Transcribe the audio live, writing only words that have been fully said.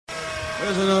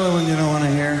There's another one you don't want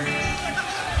to hear.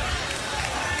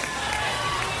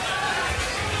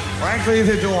 Frankly,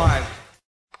 either do I. 1,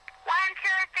 2,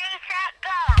 3, set,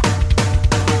 go.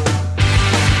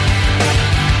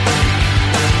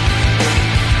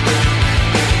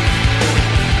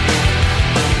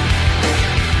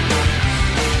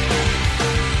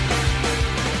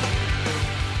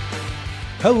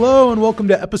 Hello and welcome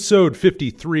to episode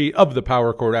 53 of the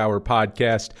Power Chord Hour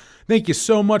podcast. Thank you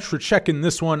so much for checking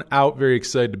this one out. Very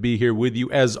excited to be here with you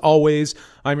as always.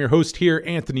 I'm your host here,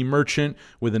 Anthony Merchant,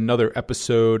 with another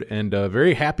episode, and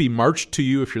very happy March to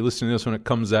you if you're listening to this when it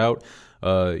comes out.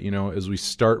 As we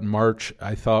start March,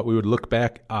 I thought we would look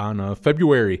back on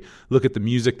February, look at the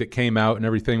music that came out and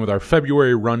everything with our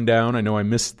February rundown. I know I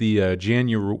missed the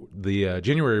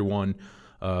January one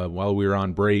while we were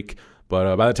on break.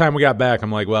 But by the time we got back,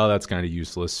 I'm like, well, that's kind of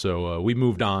useless. So we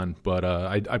moved on. But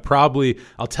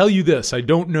I'll tell you this. I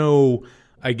don't know,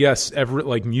 I guess,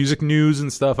 music news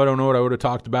and stuff. I don't know what I would have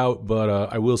talked about.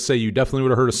 But I will say you definitely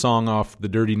would have heard a song off the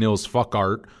Dirty Nils' Fuck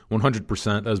Art,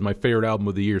 100%. That was my favorite album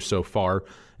of the year so far.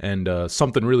 And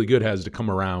something really good has to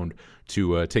come around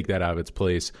to take that out of its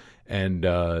place. And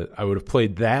I would have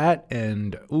played that.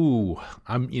 And,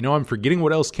 I'm forgetting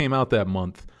what else came out that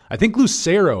month. I think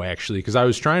Lucero, actually, because I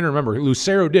was trying to remember.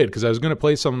 Lucero did, because I was going to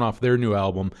play something off their new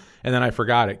album, and then I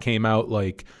forgot. It came out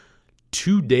like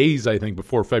 2 days, I think,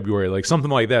 before February, like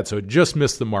something like that. So it just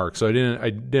missed the mark. So I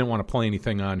didn't want to play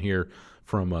anything on here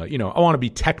from, I want to be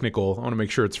technical. I want to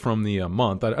make sure it's from the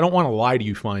month. I don't want to lie to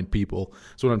you fine people.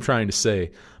 That's what I'm trying to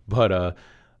say. But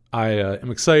I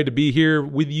am excited to be here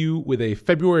with you with a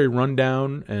February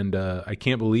rundown, and I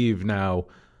can't believe now,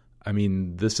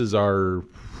 this is our,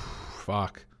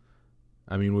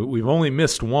 we've only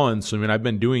missed one, so I've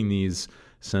been doing these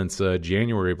since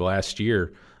January of last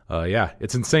year.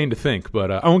 It's insane to think, but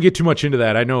I won't get too much into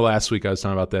that. I know last week I was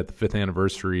talking about that, the 5th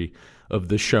anniversary of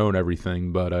the show and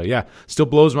everything, but still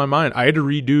blows my mind. I had to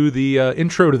redo the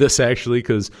intro to this, actually,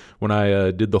 because when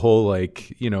I did the whole,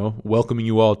 welcoming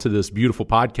you all to this beautiful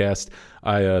podcast,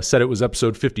 I said it was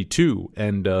episode 52,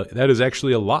 and that is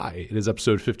actually a lie. It is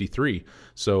episode 53.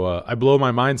 So I blow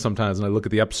my mind sometimes when I look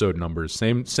at the episode numbers.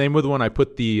 Same with when I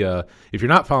put the, if you're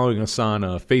not following us on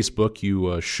Facebook,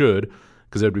 you should,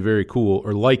 because that would be very cool.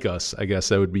 Or like us, I guess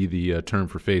that would be the term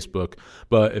for Facebook.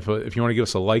 But if you want to give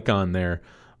us a like on there.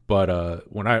 But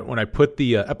when I put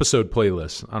the episode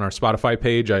playlist on our Spotify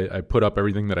page, I put up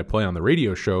everything that I play on the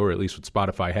radio show, or at least what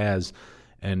Spotify has.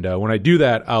 And when I do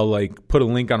that, I'll put a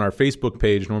link on our Facebook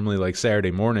page, normally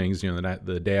Saturday mornings,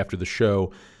 the day after the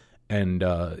show. And,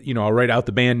 I'll write out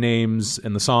the band names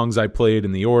and the songs I played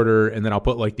in the order, and then I'll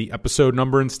put the episode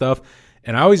number and stuff.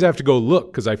 And I always have to go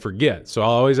look because I forget. So I'll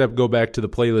always have to go back to the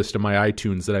playlist of my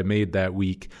iTunes that I made that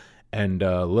week and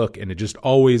look, and it just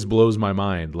always blows my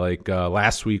mind.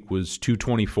 Last week was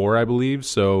 224, I believe.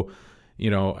 So,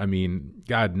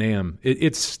 god damn.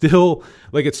 It's still,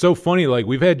 it's so funny.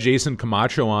 We've had Jason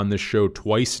Camacho on this show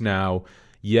twice now,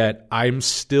 yet I'm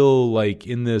still,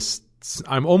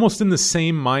 I'm almost in the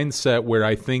same mindset where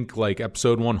I think,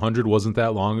 episode 100 wasn't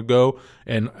that long ago.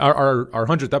 And our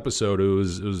 100th episode, it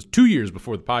was 2 years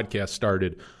before the podcast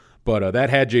started. But that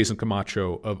had Jason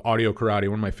Camacho of Audio Karate,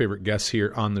 one of my favorite guests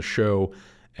here on the show.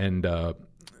 And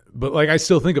but I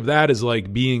still think of that as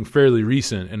being fairly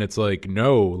recent. And it's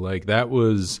no, that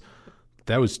was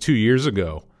 2 years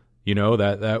ago.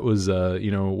 That was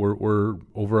we're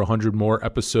over 100 more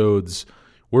episodes.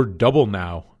 We're double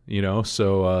now.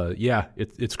 So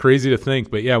it's crazy to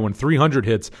think. But when 300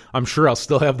 hits, I'm sure I'll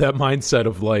still have that mindset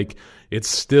of it's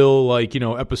still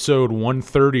episode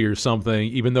 130 or something,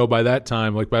 even though by that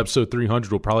time, by episode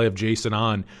 300, we'll probably have Jason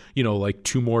on,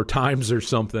 2 more times or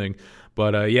something.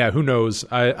 But who knows?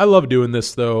 I love doing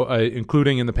this, though,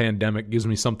 including in the pandemic. Gives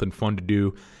me something fun to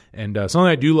do. And something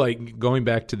I do like, going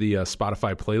back to the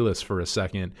Spotify playlist for a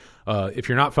second, if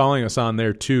you're not following us on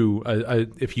there too,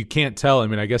 if you can't tell,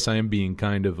 I guess I am being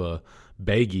kind of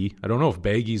baggy. I don't know if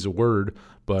baggy's a word,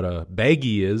 but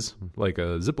baggy is, like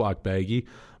a Ziploc baggy.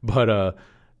 But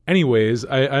anyways,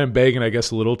 I am begging, I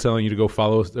guess, a little, telling you to go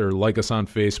follow or like us on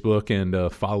Facebook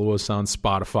and follow us on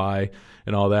Spotify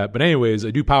and all that. But anyways,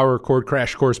 I do Power Chord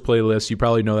Crash Course playlists. You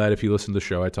probably know that if you listen to the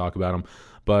show. I talk about them.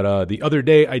 But the other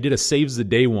day I did a Saves the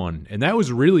Day one, and that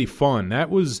was really fun.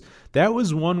 That was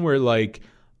one where because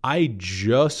I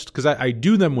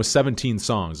do them with 17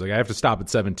 songs. I have to stop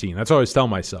at 17. That's what I always tell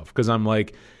myself, because I'm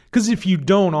Because if you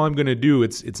don't, all I'm going to do,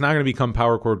 it's not going to become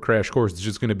Power Chord Crash Course. It's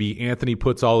just going to be Anthony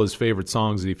puts all his favorite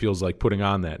songs that he feels like putting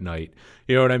on that night.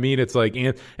 You know what I mean? It's like,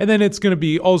 and then it's going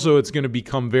to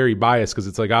become very biased because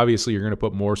it's like, obviously you're going to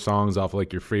put more songs off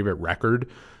like your favorite record.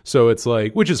 So it's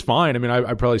like, which is fine. I mean,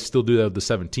 I probably still do that with the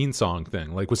 17 song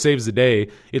thing. Like with Saves the Day,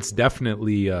 it's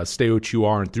definitely Stay What You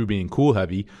Are and Through Being Cool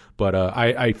heavy. But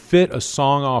I fit a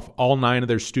song off all 9 of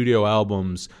their studio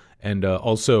albums. And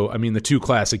also, I mean, the 2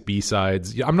 classic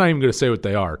B-sides. I'm not even going to say what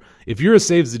they are. If you're a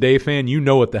Saves the Day fan, you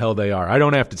know what the hell they are. I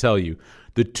don't have to tell you.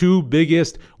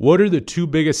 What are the 2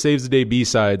 biggest Saves the Day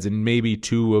B-sides and maybe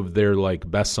 2 of their, like,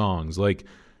 best songs? Like,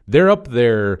 they're up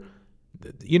there.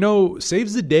 You know,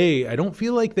 Saves the Day, I don't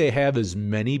feel like they have as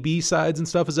many B-sides and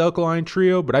stuff as Alkaline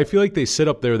Trio, but I feel like they sit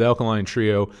up there with Alkaline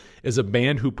Trio as a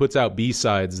band who puts out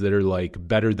B-sides that are, like,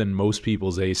 better than most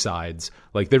people's A-sides.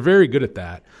 Like, they're very good at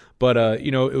that. But,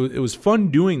 you know, it was fun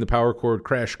doing the Power Chord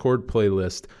Crash Chord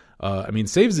playlist. I mean,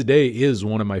 Saves the Day is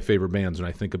one of my favorite bands when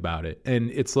I think about it.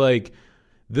 And it's like,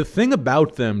 the thing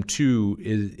about them, too,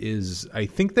 is I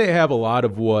think they have a lot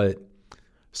of what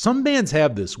some bands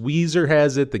have this. Weezer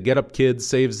has it, the Get Up Kids,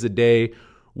 Saves the Day,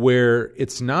 where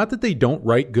it's not that they don't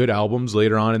write good albums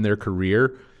later on in their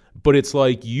career, but it's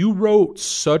like you wrote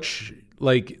such...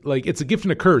 Like it's a gift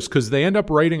and a curse because they end up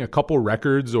writing a couple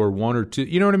records or 1 or 2.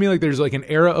 You know what I mean? Like there's like an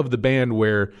era of the band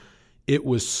where it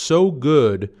was so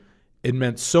good, it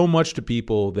meant so much to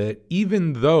people that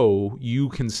even though you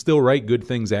can still write good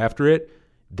things after it,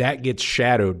 that gets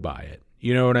shadowed by it.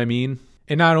 You know what I mean?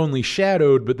 And not only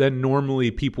shadowed, but then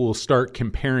normally people will start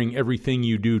comparing everything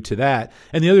you do to that.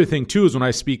 And the other thing too is when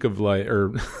I speak of like,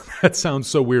 or that sounds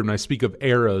so weird when I speak of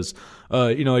eras,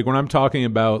 you know, like when I'm talking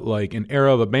about like an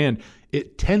era of a band,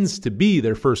 it tends to be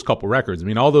their first couple records. I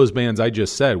mean, all those bands I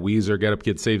just said, Weezer, Get Up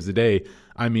Kid, Saves the Day,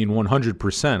 I mean,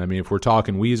 100%. I mean, if we're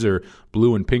talking Weezer,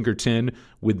 Blue and Pinkerton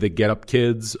with the Get Up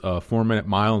Kids, 4 Minute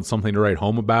Mile and Something to Write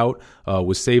Home About,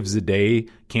 with Saves the Day,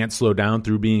 Can't Slow Down,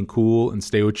 Through Being Cool, and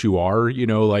Stay What You Are, you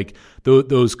know, like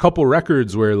those couple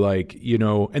records where like, you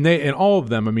know, and all of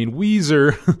them, I mean,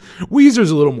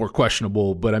 Weezer's a little more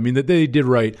questionable, but I mean, that they did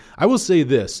write. I will say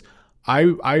this.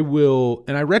 I will,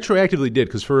 and I retroactively did,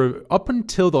 because for up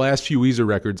until the last few Weezer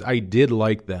records, I did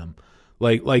like them,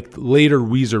 like later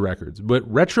Weezer records. But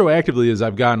retroactively, as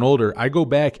I've gotten older, I go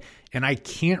back and I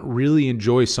can't really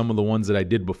enjoy some of the ones that I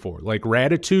did before. Like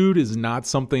Ratitude is not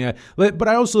something but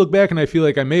I also look back and I feel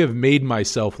like I may have made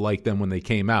myself like them when they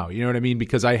came out. You know what I mean?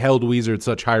 Because I held Weezer in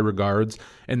such high regards,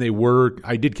 and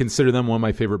I did consider them one of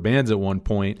my favorite bands at one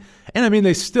point. And I mean,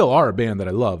 they still are a band that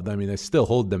I love. I mean, I still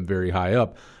hold them very high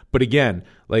up. But again,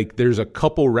 like there's a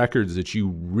couple records that you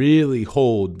really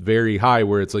hold very high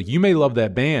where it's like you may love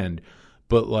that band,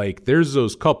 but like there's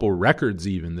those couple records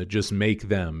even that just make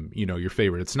them, you know, your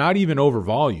favorite. It's not even over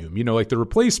volume. You know, like the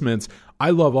Replacements, I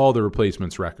love all the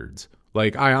Replacements records.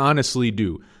 Like I honestly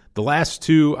do. The last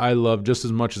 2 I love just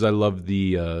as much as I love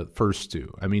the first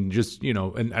 2. I mean, just, you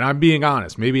know, and I'm being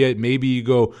honest. Maybe you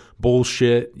go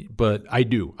bullshit, but I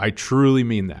do. I truly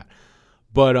mean that.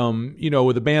 But, you know,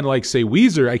 with a band like, say,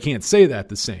 Weezer, I can't say that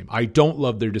the same. I don't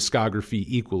love their discography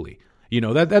equally. You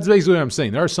know, that's basically what I'm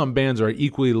saying. There are some bands where I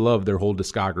equally love their whole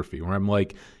discography, where I'm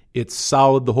like, it's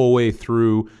solid the whole way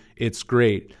through. It's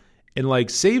great. And, like,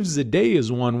 Saves the Day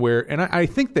is one where, and I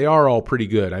think they are all pretty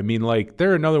good. I mean, like,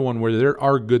 they're another one where there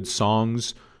are good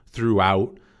songs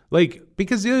throughout. Like,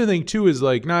 because the other thing, too, is,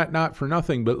 like, not for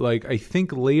nothing, but, like, I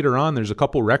think later on there's a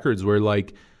couple records where,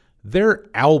 like, they're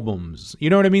albums, you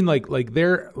know what I mean? Like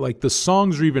they're like the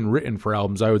songs are even written for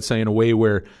albums, I would say, in a way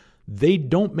where they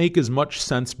don't make as much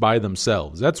sense by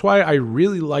themselves. That's why I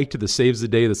really liked the Saves the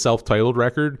Day, the self-titled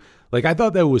record. Like I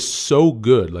thought that was so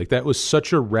good. Like that was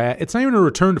such a it's not even a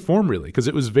return to form really, because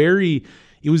it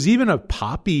was even a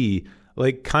poppy,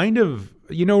 like kind of,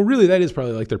 you know, really that is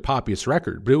probably like their poppiest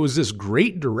record, but it was this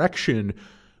great direction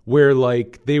where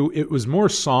like it was more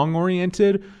song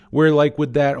oriented, where like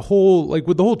with the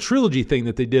whole trilogy thing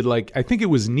that they did, like I think it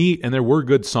was neat and there were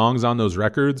good songs on those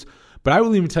records. But I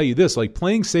will even tell you this, like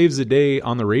playing Saves the Day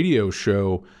on the radio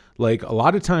show, like a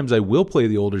lot of times I will play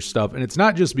the older stuff, and it's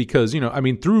not just because, you know, I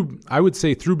mean, I would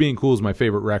say Through Being Cool is my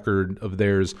favorite record of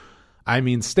theirs. I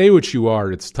mean, Stay What You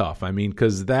Are, it's tough. I mean,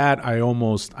 because that I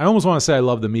almost want to say I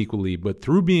love them equally, but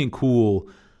Through Being Cool,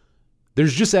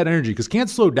 there's just that energy, because Can't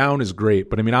Slow Down is great,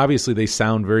 but I mean, obviously they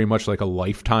sound very much like a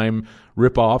Lifetime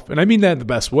ripoff, and I mean that in the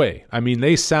best way. I mean,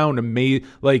 they sound amazing.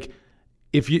 Like,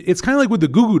 it's kind of like with the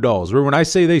Goo Goo Dolls, where when I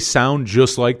say they sound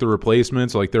just like the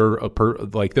Replacements, like their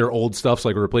old stuff's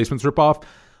like a Replacements ripoff,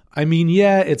 I mean,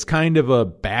 yeah, it's kind of a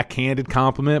backhanded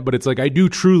compliment, but it's like I do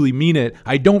truly mean it.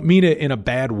 I don't mean it in a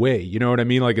bad way. You know what I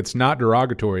mean? Like it's not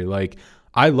derogatory. Like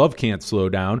I love Can't Slow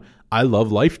Down. I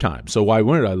love Lifetime. So why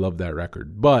wouldn't I love that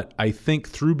record? But I think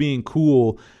through being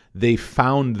cool, they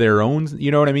found their own,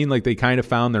 you know what I mean? Like they kind of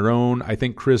found their own. I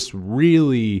think Chris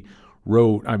really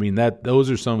wrote, I mean, those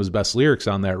are some of his best lyrics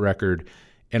on that record.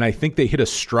 And I think they hit a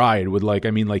stride with like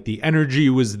the energy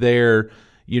was there.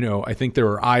 You know, I think there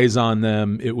were eyes on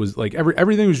them. It was like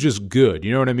everything was just good.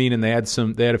 You know what I mean? And they had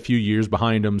a few years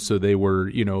behind them. So they were,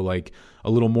 you know, like a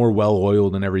little more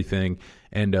well-oiled and everything.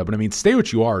 And, but I mean, Stay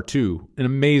What You Are too.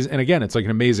 And again, it's like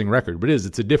an amazing record, but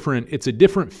it's a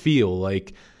different feel.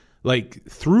 Like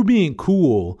through being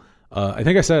cool, I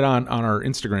think I said on our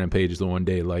Instagram page the one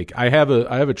day, like I have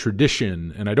a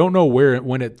tradition, and I don't know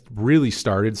when it really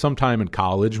started, sometime in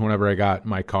college, whenever I got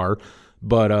my car.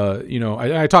 But, you know,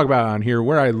 I talk about it on here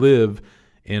where I live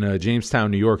in Jamestown,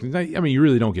 New York. I mean, you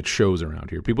really don't get shows around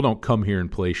here. People don't come here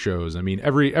and play shows. I mean,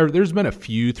 there's been a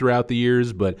few throughout the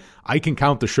years, but I can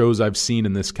count the shows I've seen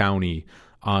in this county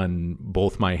on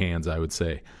both my hands, I would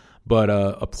say. But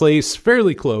a place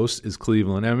fairly close is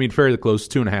Cleveland. I mean, fairly close,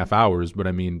 2.5 hours. But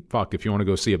I mean, fuck, if you want to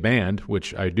go see a band,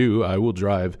 which I do, I will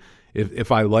drive.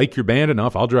 If I like your band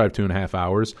enough, I'll drive 2.5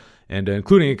 hours. And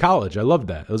including in college, I loved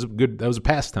that. That was a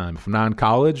pastime. If I'm not in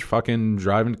college, fucking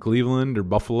driving to Cleveland or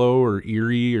Buffalo or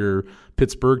Erie or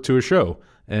Pittsburgh to a show.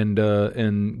 And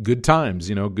good times,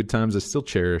 you know, good times I still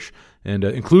cherish. And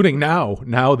including now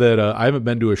that I haven't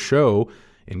been to a show.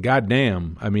 And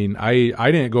goddamn, I mean,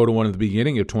 I didn't go to one at the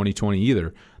beginning of 2020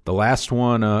 either. The last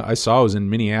one I saw was in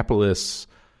Minneapolis.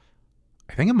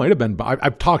 I think it might have been.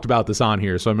 I've talked about this on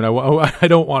here, so I mean, I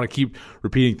don't want to keep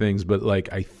repeating things, but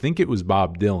like I think it was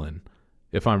Bob Dylan,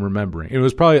 if I'm remembering. It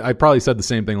was I probably said the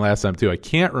same thing last time too. I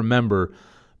can't remember,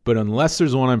 but unless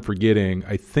there's one I'm forgetting,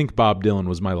 I think Bob Dylan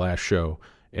was my last show,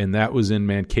 and that was in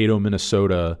Mankato,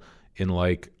 Minnesota, in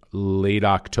like late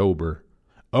October.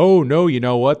 Oh, no, you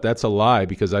know what? That's a lie,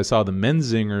 because I saw the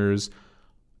Menzingers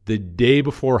the day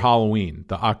before Halloween,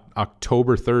 the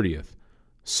October 30th.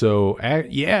 So,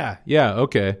 yeah,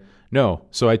 okay. No,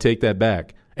 so I take that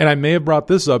back. And I may have brought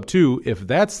this up, too. If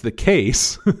that's the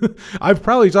case, I've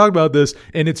probably talked about this,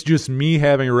 and it's just me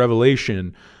having a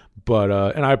revelation. But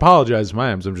and I apologize,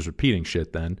 I'm just repeating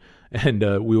shit then, and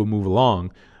we will move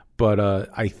along. But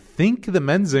I think the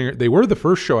Menzinger, they were the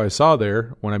first show I saw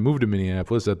there when I moved to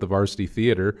Minneapolis at the Varsity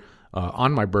Theater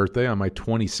on my birthday, on my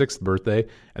 26th birthday.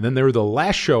 And then they were the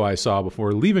last show I saw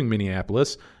before leaving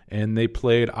Minneapolis, and they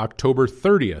played October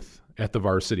 30th at the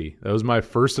Varsity. That was my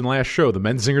first and last show, the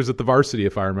Menzingers at the Varsity,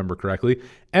 if I remember correctly.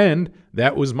 And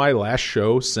that was my last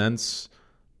show since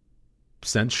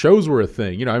shows were a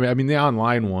thing. You know, I mean the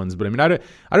online ones, but I mean,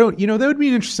 I don't, you know, that would be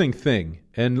an interesting thing.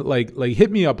 And like hit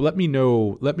me up, let me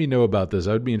know about this.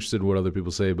 I would be interested in what other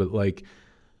people say, but like,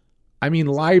 I mean,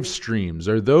 live streams,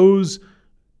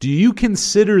 do you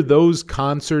consider those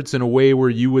concerts in a way where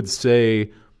you would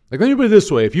say, like, let me put it this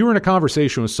way. If you were in a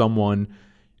conversation with someone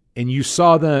and you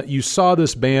saw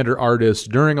this band or artist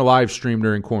during a live stream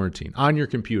during quarantine on your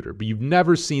computer, but you've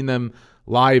never seen them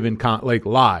live in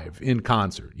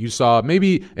concert. You saw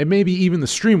maybe even the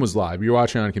stream was live. You're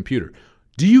watching on a computer.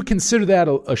 Do you consider that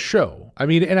a show? I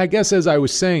mean, and I guess as I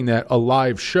was saying that, a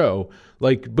live show,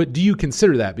 like, but do you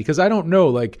consider that? Because I don't know,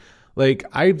 like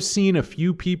I've seen a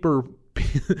few people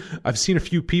perform. I've seen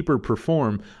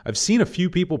a few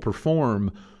people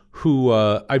perform who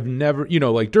I've never, you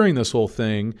know, like during this whole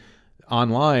thing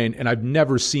online, and I've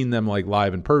never seen them like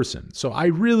live in person. So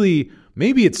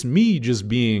maybe it's me just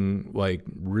being like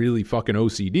really fucking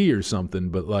OCD or something,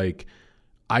 but like,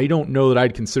 I don't know that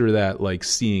I'd consider that like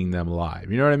seeing them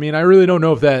live. You know what I mean? I really don't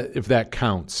know if that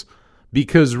counts,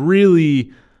 because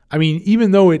really, I mean,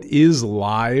 even though it is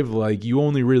live, like you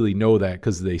only really know that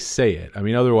because they say it. I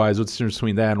mean, otherwise, what's the difference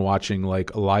between that and watching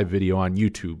like a live video on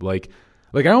YouTube? Like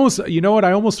I almost, you know what?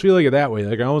 I almost feel like it that way.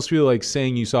 Like I almost feel like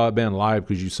saying you saw a band live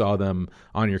because you saw them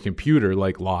on your computer,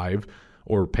 like live,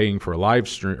 or paying for a live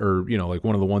stream, or, you know, like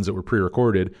one of the ones that were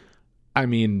pre-recorded. I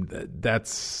mean,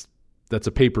 that's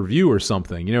a pay-per-view or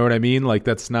something. You know what I mean? Like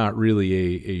that's not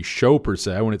really a show per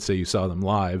se. I wouldn't say you saw them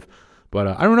live, but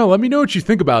I don't know. Let me know what you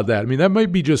think about that. I mean, that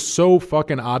might be just so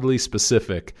fucking oddly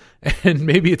specific, and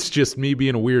maybe it's just me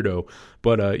being a weirdo,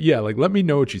 but yeah, like let me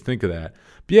know what you think of that.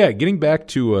 But yeah, getting back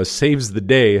to Saves the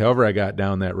Day, however I got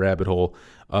down that rabbit hole,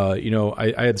 you know,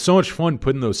 I had so much fun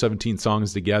putting those 17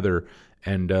 songs together,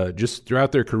 and just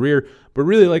throughout their career. But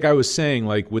really, like I was saying,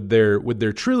 like with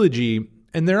their trilogy,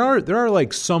 and there are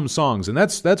like some songs, and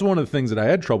that's one of the things that I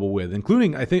had trouble with,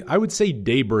 including, I would say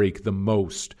Daybreak the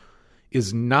most,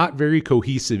 is not very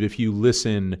cohesive if you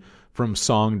listen from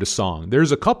song to song.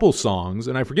 There's a couple songs,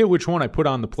 and I forget which one I put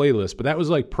on the playlist, but that was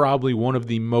like probably one of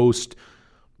the most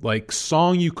like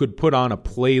song you could put on a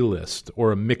playlist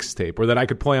or a mixtape, or that I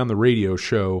could play on the radio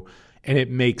show and it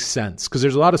makes sense. Because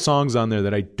there's a lot of songs on there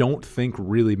that I don't think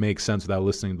really make sense without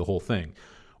listening to the whole thing.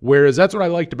 Whereas that's what I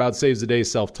liked about Saves the Day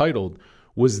self-titled,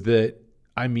 was that,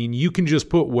 I mean, you can just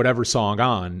put whatever song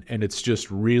on and it's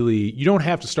just really, you don't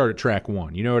have to start at track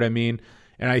one. You know what I mean?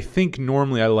 And I think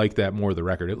normally I like that more, the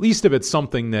record, at least if it's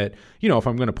something that, you know, if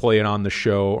I'm going to play it on the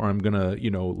show or I'm going to,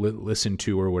 you know, listen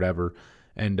to or whatever.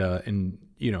 And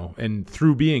you know, and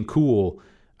through being cool,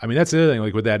 I mean, that's the other thing,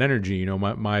 like with that energy, you know,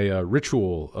 my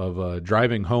ritual of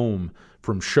driving home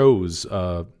from shows,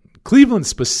 Cleveland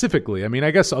specifically, I mean,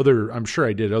 I guess I'm sure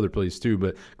I did other places too,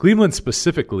 but Cleveland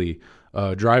specifically,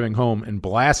 driving home and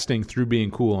blasting Through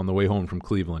Being Cool on the way home from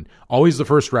Cleveland. Always the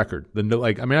first record.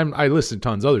 I listened to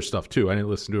tons of other stuff too. I didn't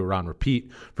listen to it on repeat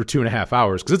for 2.5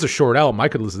 hours because it's a short album. I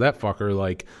could listen to that fucker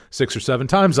like 6 or 7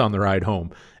 times on the ride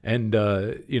home, and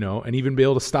you know, and even be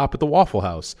able to stop at the Waffle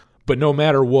House. But no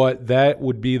matter what, that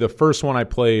would be the first one I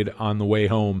played on the way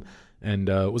home, and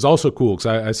it was also cool because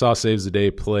I saw Saves the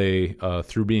Day play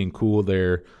Through Being Cool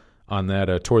there on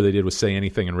that tour they did with Say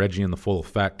Anything and Reggie in the Full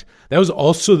Effect. That was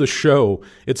also the show.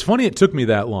 It's funny it took me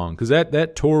that long because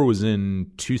that tour was in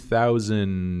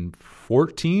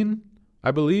 2014,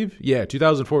 I believe. Yeah,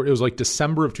 2004. It was like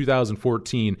December of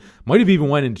 2014. Might have even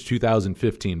went into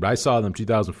 2015, but I saw them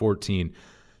 2014.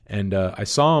 And I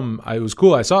saw them. It was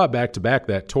cool. I saw it back-to-back,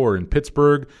 that tour in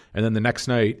Pittsburgh, and then the next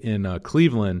night in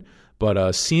Cleveland.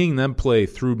 But seeing them play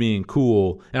Through Being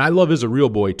Cool, and I love Is a Real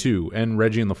Boy too, and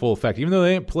Reggie in the Full Effect. Even though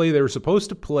they didn't play, they were supposed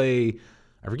to play,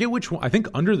 I forget which one, I think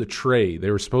Under the Tray, they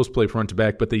were supposed to play front to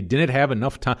back, but they didn't have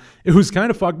enough time. It was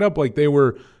kind of fucked up. Like they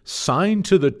were signed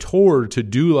to the tour to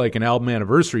do like an album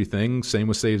anniversary thing, same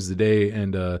with Saves the Day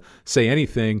and Say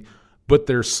Anything, but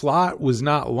their slot was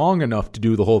not long enough to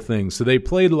do the whole thing. So they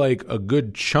played like a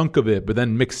good chunk of it, but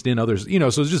then mixed in others, you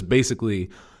know, so it was just basically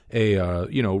a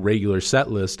you know, regular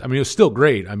set list. I mean, it was still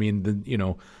great. I mean, you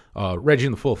know, Reggie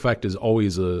in the Full Effect is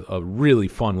always a really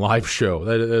fun live show.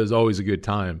 That is always a good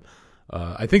time.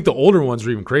 I think the older ones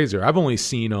are even crazier. I've only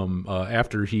seen him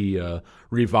after he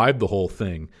revived the whole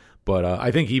thing, but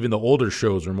I think even the older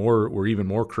shows were even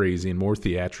more crazy and more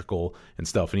theatrical and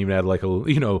stuff, and even had like a,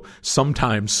 you know,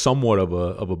 sometimes somewhat of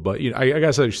a but, you know, I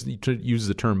guess I should use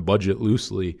the term budget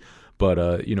loosely.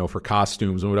 But, you know, for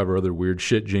costumes and whatever other weird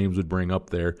shit James would bring up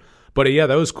there. But, yeah,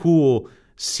 that was cool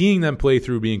seeing them play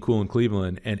Through Being Cool in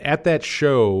Cleveland. And at that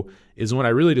show is when I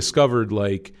really discovered,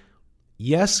 like,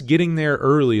 yes, getting there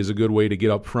early is a good way to get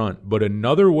up front. But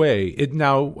another way,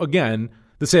 now, again,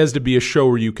 this has to be a show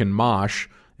where you can mosh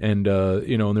and,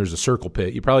 you know, and there's a circle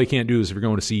pit. You probably can't do this if you're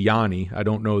going to see Yanni. I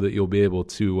don't know that you'll be able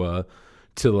to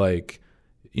like,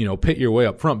 you know, pit your way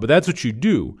up front. But that's what you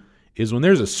do. Is when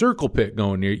there's a circle pit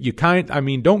going near, you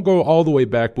don't go all the way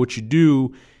back. What you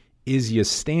do is you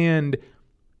stand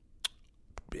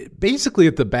basically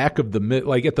at the back of the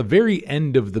like at the very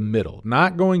end of the middle,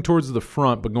 not going towards the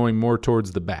front, but going more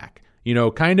towards the back. You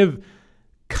know, kind of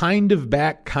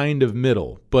back, kind of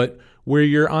middle, but where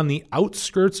you're on the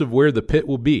outskirts of where the pit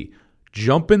will be.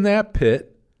 Jump in that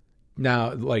pit.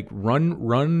 Now, like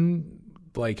run,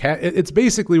 like it's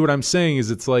basically what I'm saying is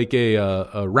it's like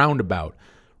a roundabout.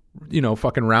 You know,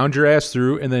 fucking round your ass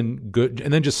through and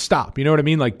then just stop. You know what I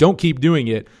mean? Like, don't keep doing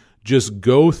it. Just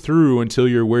go through until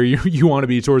you're where you want to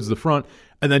be towards the front,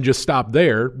 and then just stop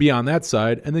there, be on that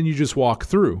side, and then you just walk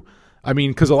through. I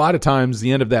mean, because a lot of times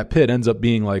the end of that pit ends up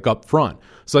being like up front.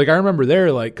 So like I remember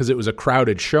there, like, because it was a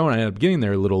crowded show and I ended up getting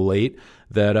there a little late,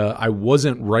 that I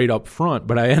wasn't right up front,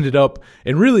 but I ended up,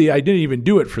 and really I didn't even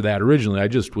do it for that originally. I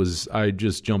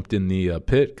just jumped in the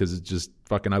pit because it's just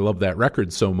fucking, I love that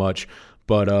record so much.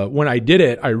 But when I did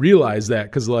it, I realized that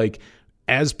because, like,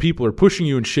 as people are pushing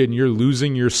you and shit and you're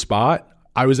losing your spot,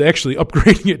 I was actually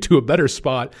upgrading it to a better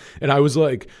spot. And I was,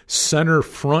 like, center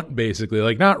front, basically.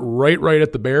 Like, not right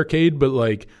at the barricade, but,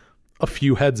 like, a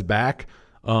few heads back.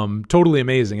 Totally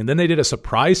amazing. And then they did a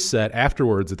surprise set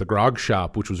afterwards at the Grog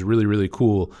Shop, which was really, really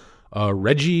cool.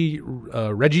 Reggie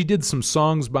did some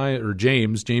songs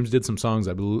James did some songs,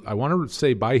 I want to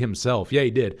say by himself. Yeah,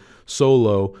 he did.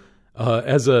 Solo.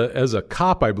 As a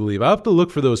cop, I believe. I have to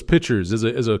look for those pictures.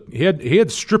 He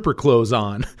had stripper clothes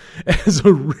on as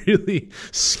a really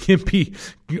skimpy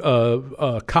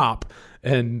cop,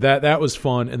 and that was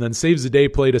fun. And then Saves the Day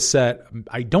played a set.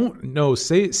 I don't know.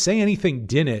 Say Anything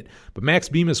didn't, but Max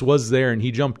Bemis was there and he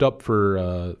jumped up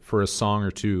for a song or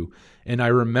two. And I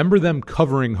remember them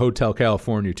covering Hotel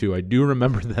California too. I do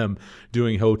remember them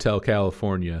doing Hotel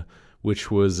California,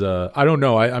 which was I don't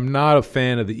know. I'm not a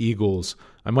fan of the Eagles.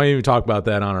 I might even talk about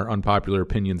that on our Unpopular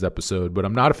Opinions episode, but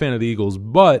I'm not a fan of the Eagles.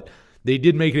 But they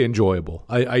did make it enjoyable.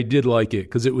 I did like it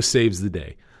because it was saves the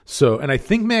day. So, and I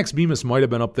think Max Bemis might have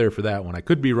been up there for that one. I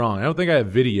could be wrong. I don't think I have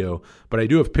video, but I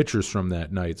do have pictures from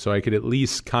that night. So I could at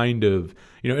least kind of,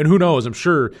 and who knows, I'm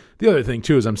sure the other thing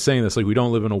too is I'm saying this, like we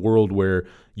don't live in a world where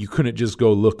you couldn't just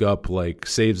go look up like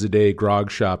Saves the Day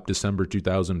Grog Shop December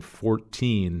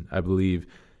 2014, I believe,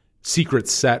 secret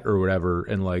set or whatever,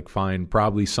 and like find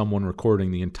probably someone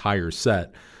recording the entire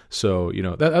set. So,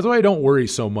 that's why I don't worry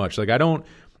so much. Like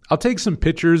I'll take some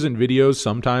pictures and videos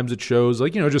sometimes at shows,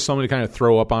 like, just something to kind of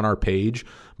throw up on our page.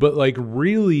 But like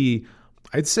really,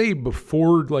 I'd say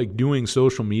before like doing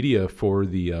social media for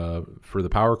the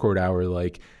Power Chord Hour,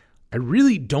 like I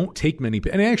really don't take many,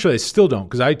 and actually I still don't,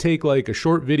 because I take like a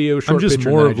short video, short picture,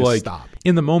 more of like stop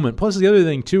in the moment. Plus the other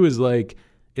thing too is like,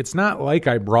 it's not like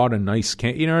I brought a nice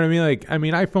you know what I mean? Like, I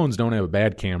mean, iPhones don't have a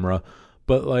bad camera,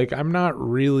 but like I'm not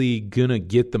really gonna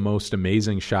get the most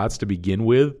amazing shots to begin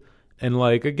with. And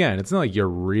like, again, it's not like you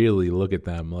really look at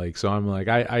them. Like, so I'm like,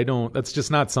 I don't, that's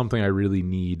just not something I really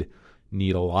need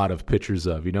a lot of pictures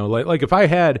of, like if I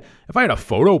had a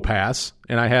photo pass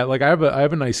and I had like, I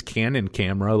have a nice Canon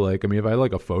camera. Like, I mean, if I had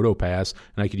like a photo pass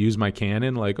and I could use my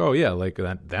Canon, like, oh yeah, like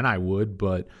that, then I would.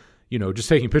 But, just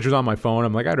taking pictures on my phone,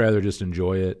 I'm like, I'd rather just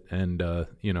enjoy it and,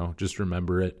 just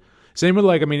remember it. Same with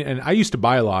like, I mean, and I used to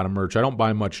buy a lot of merch. I don't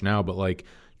buy much now, but like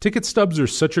ticket stubs are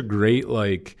such a great,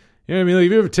 like, you know what I mean? Like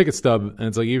if you have a ticket stub and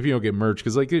it's like, if you don't get merch,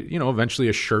 because like, eventually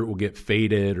a shirt will get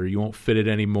faded or you won't fit it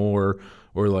anymore,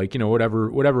 or like,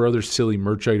 whatever other silly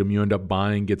merch item you end up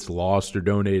buying gets lost or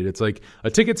donated. It's like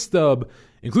a ticket stub,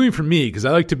 including for me, because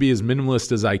I like to be as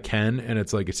minimalist as I can. And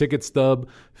it's like a ticket stub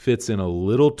fits in a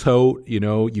little tote,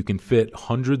 you can fit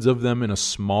hundreds of them in a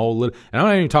small little, and I'm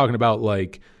not even talking about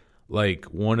like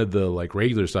one of the like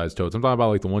regular size totes. I'm talking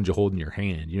about like the ones you hold in your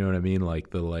hand. You know what I mean?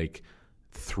 Like the like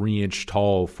 3-inch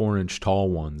tall, 4-inch tall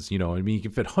ones, I mean, you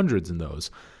can fit hundreds in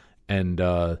those. And,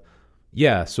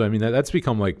 yeah, so I mean, that's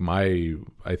become like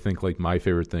I think like my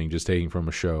favorite thing, just taking from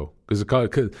a show,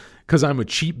 because I'm a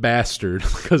cheap bastard,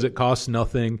 because it costs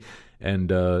nothing.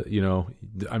 And, I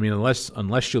mean,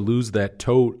 unless you lose that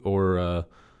tote or,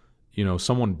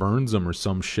 someone burns them or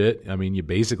some shit, I mean, you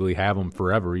basically have them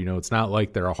forever. It's not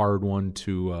like they're a hard one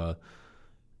to,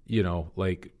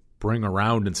 like bring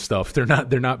around and stuff. They're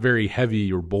not very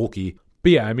heavy or bulky.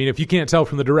 But yeah, I mean, if you can't tell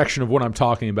from the direction of what I'm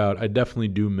talking about, I definitely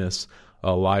do miss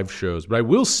live shows. But I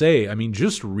will say, I mean,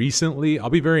 just recently, I'll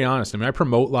be very honest. I mean, I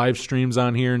promote live streams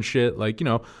on here and shit. Like,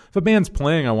 if a band's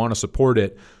playing, I want to support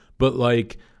it. But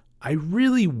like, I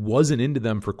really wasn't into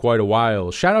them for quite a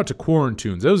while. Shout out to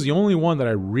Quarantunes. That was the only one that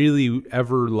I really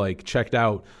ever like checked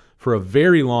out for a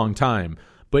very long time.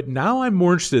 But now I'm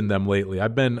more interested in them lately.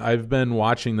 I've been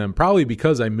watching them probably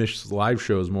because I miss live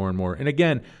shows more and more. And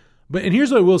again, and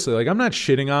here's what I will say, like I'm not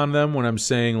shitting on them when I'm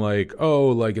saying like, oh,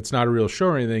 like it's not a real show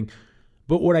or anything.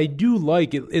 But what I do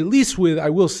like, at least with, I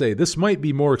will say, this might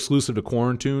be more exclusive to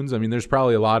Quarantunes. I mean, there's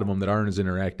probably a lot of them that aren't as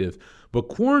interactive. But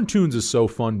Quarantunes is so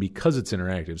fun because it's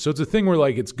interactive. So it's a thing where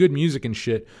like it's good music and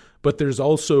shit, but there's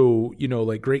also,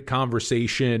 like great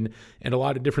conversation and a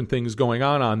lot of different things going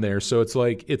on there. So it's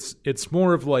like, it's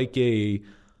more of like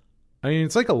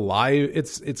it's like a live,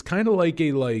 it's kind of like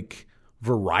a like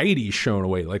variety show in a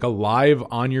way, like a live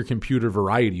on your computer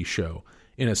variety show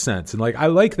in a sense. And like, I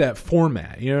like that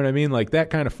format, you know what I mean? Like that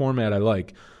kind of format I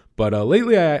like. But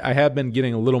lately I have been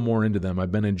getting a little more into them.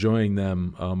 I've been enjoying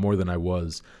them more than I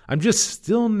was. I'm just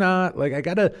still not like,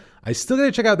 I still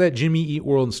gotta check out that Jimmy Eat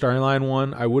World and Starline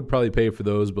one. I would probably pay for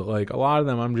those, but like a lot of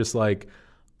them, I'm just like,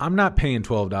 I'm not paying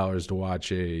 $12 to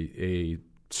watch a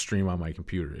stream on my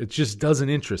computer. It just doesn't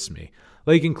interest me.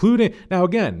 Like including, now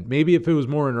again, maybe if it was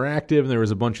more interactive and there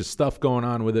was a bunch of stuff going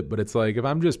on with it, but it's like, if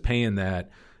I'm just paying that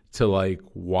to like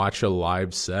watch a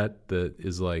live set that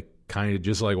is like kind of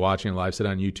just like watching a live set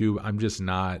on YouTube, I'm just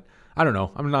not, I don't know,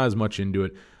 I'm not as much into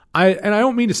it. I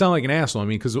don't mean to sound like an asshole. I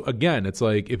mean, because again, it's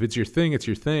like, if it's your thing, it's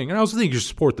your thing. And I also think you should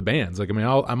support the bands. Like, I mean,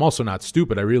 I'm also not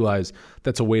stupid. I realize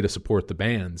that's a way to support the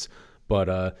bands.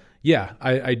 But yeah,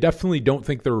 I definitely don't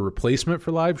think they're a replacement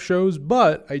for live shows,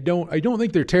 but I don't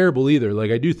think they're terrible either.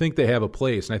 Like, I do think they have a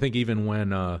place. And I think even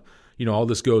when, all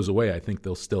this goes away, I think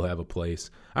they'll still have a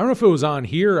place. I don't know if it was on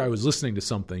here, I was listening to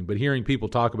something, but hearing people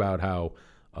talk about how,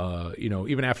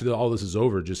 even after all this is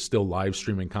over, just still live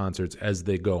streaming concerts as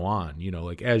they go on,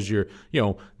 like as you're,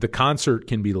 the concert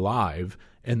can be live.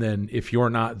 And then if you're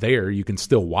not there, you can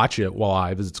still watch it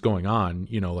live as it's going on,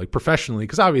 like professionally,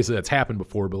 because obviously that's happened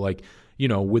before, but like,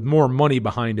 with more money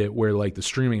behind it, where like the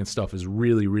streaming and stuff is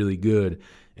really, really good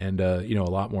and, a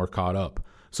lot more caught up.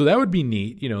 So that would be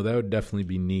neat. That would definitely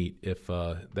be neat if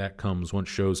that comes once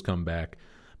shows come back.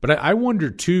 But I wonder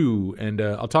too, and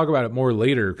I'll talk about it more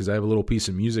later because I have a little piece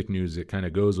of music news that kind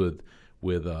of goes with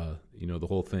the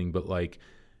whole thing. But like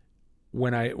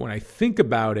when I think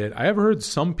about it, I have heard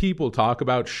some people talk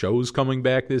about shows coming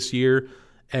back this year,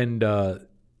 and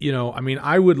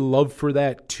I would love for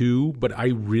that too, but I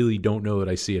really don't know that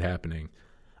I see it happening.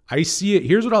 I see it.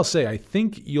 Here's what I'll say. I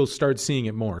think you'll start seeing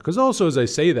it more. Because also, as I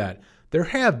say that, there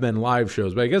have been live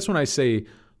shows. But I guess when I say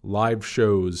live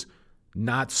shows,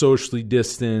 not socially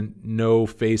distant, no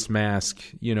face mask,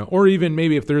 or even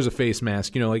maybe if there's a face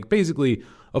mask, like basically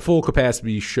a full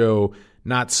capacity show,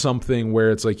 not something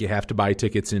where it's like you have to buy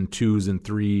tickets in 2s and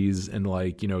 3s and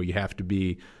like, you have to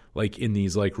be like in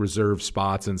these like reserved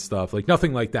spots and stuff. Like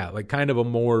nothing like that. Like kind of a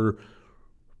more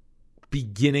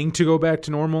beginning to go back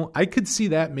to normal. I could see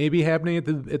that maybe happening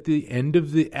at the end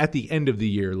of the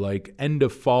year, like end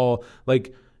of fall,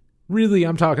 like really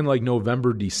I'm talking like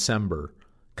November, December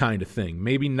kind of thing.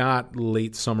 Maybe not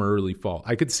late summer, early fall.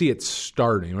 I could see it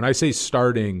starting. When I say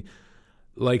starting,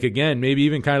 like again, maybe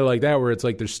even kind of like that where it's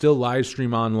like there's still live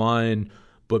stream online,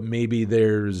 but maybe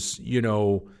there's,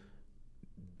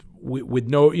 with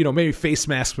no, maybe face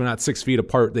masks, but not 6 feet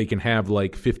apart, they can have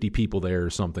like 50 people there or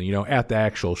something, at the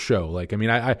actual show. Like, I mean,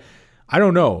 I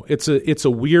don't know. It's a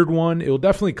weird one. It'll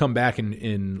definitely come back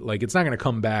in like, it's not going to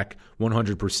come back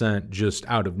 100% just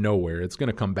out of nowhere. It's going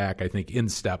to come back, I think, in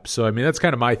steps. So, I mean, that's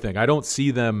kind of my thing. I don't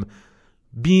see them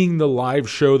being the live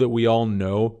show that we all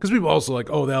know. Because people also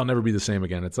like, oh, they'll never be the same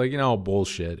again. It's like,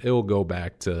 bullshit. It'll go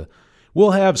back to...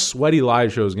 We'll have sweaty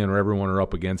live shows again where everyone are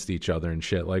up against each other and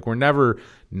shit. Like, we're never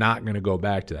not going to go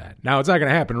back to that. Now, it's not going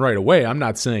to happen right away. I'm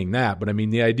not saying that. But, I mean,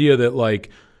 the idea that, like,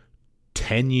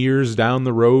 10 years down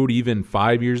the road, even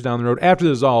 5 years down the road, after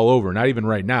this is all over, not even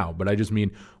right now, but I just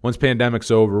mean once pandemic's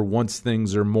over, once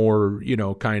things are more,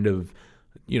 kind of,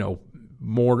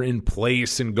 more in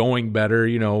place and going better,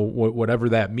 whatever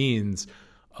that means,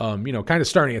 kind of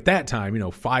starting at that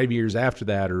time, 5 years after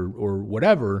that or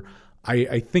whatever,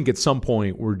 I think at some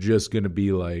point we're just going to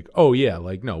be like, oh yeah,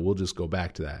 like, no, we'll just go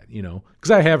back to that, because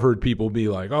I have heard people be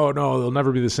like, oh no, they'll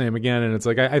never be the same again. And it's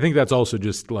like, I think that's also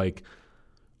just like,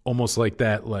 almost like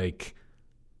that, like,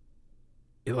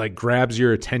 it like grabs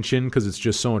your attention because it's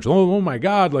just so much, oh my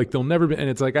God, like they'll never be. And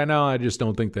it's like, I just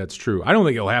don't think that's true. I don't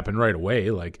think it'll happen right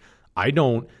away. Like, I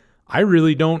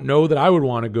really don't know that I would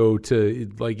want to go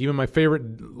to like even my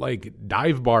favorite like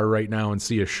dive bar right now and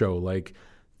see a show. Like,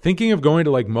 thinking of going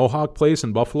to like Mohawk Place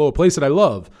in Buffalo, a place that I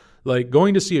love, like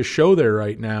going to see a show there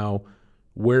right now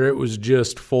where it was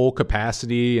just full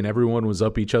capacity and everyone was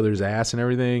up each other's ass and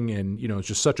everything. And, it's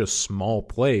just such a small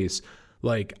place.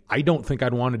 Like, I don't think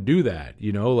I'd want to do that,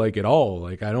 like at all.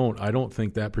 Like, I don't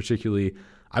think that particularly,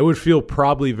 I would feel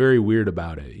probably very weird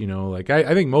about it, like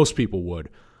I think most people would,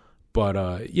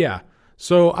 but yeah.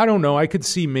 So I don't know. I could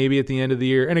see maybe at the end of the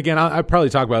year. And again, I'll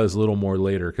probably talk about this a little more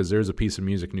later because there's a piece of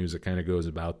music news that kind of goes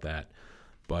about that.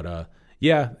 But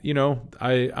yeah,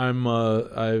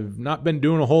 I've not been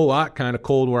doing a whole lot, kind of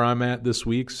cold where I'm at this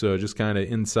week. So just kind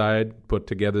of inside, put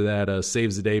together that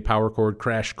Saves the Day Power Chord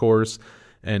crash course.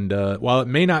 And while it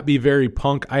may not be very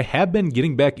punk, I have been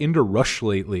getting back into Rush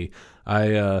lately.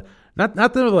 Not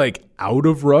that they're like out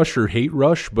of Rush or hate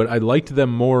Rush, but I liked them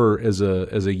more as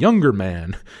a younger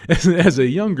man, as a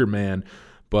younger man.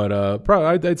 But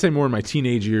probably I'd say more in my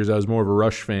teenage years, I was more of a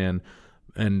Rush fan.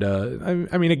 And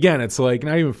I mean, again, it's like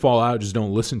not even Fall Out, just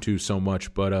don't listen to so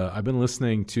much. But I've been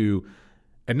listening to,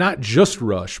 and not just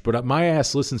Rush, but my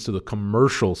ass listens to the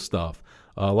commercial stuff.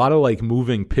 A lot of like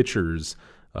Moving Pictures,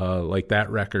 like that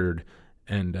record.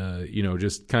 And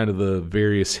just kind of the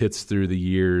various hits through the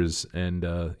years, and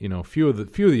a few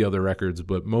of the other records,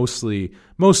 but mostly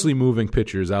Moving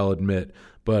Pictures, I'll admit.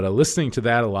 But listening to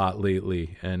that a lot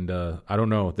lately, and I don't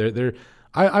know,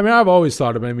 I mean, I've always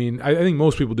thought of it. I mean, I think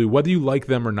most people do, whether you like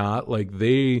them or not. Like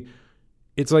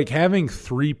it's like having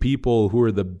three people who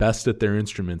are the best at their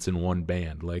instruments in one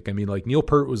band. Like, I mean, like Neil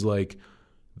Peart was like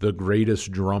the greatest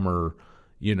drummer.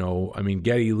 I mean,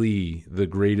 Geddy Lee, the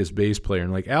greatest bass player,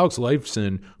 and like Alex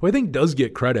Lifeson, who I think does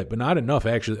get credit, but not enough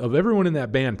actually. Of everyone in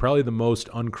that band, probably the most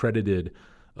uncredited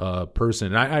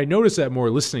person. And I notice that more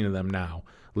listening to them now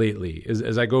lately.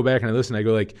 As I go back and I listen, I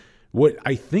go like, what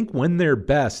I think when they're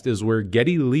best is where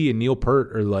Geddy Lee and Neil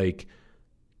Peart are like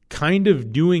kind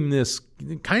of doing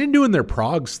their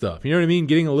prog stuff. You know what I mean?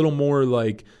 Getting a little more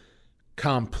like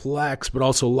complex, but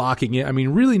also locking in. I mean,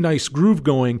 really nice groove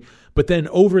going. But then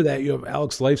over that, you have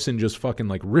Alex Lifeson just fucking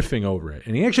like riffing over it.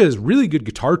 And he actually has really good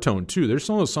guitar tone too. There's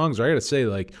some of those songs where I got to say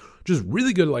like just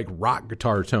really good like rock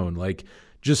guitar tone. Like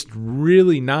just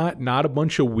really not a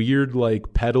bunch of weird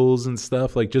like pedals and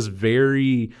stuff. Like just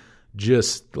very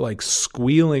just like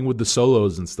squealing with the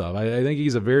solos and stuff. I think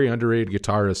he's a very underrated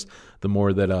guitarist the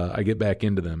more that I get back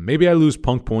into them. Maybe I lose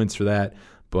punk points for that.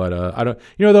 But I don't,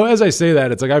 though, as I say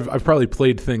that, it's like I've probably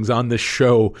played things on this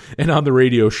show and on the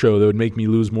radio show that would make me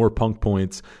lose more punk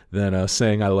points than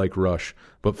saying I like Rush.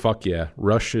 But fuck yeah,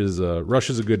 Rush is a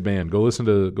good band. Go listen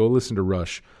to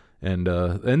Rush, and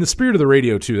the Spirit of the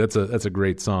Radio too. That's a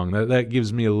great song. That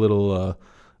gives me a little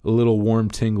warm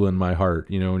tingle in my heart.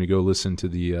 When you go listen to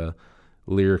the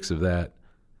lyrics of that.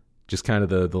 Just kind of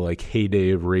the like heyday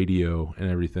of radio and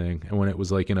everything, and when it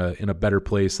was like in a better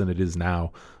place than it is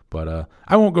now. But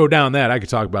I won't go down that. I could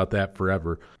talk about that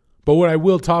forever. But what I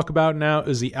will talk about now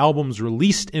is the albums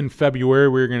released in February.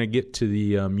 We're going to get to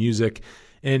the music.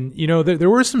 And, there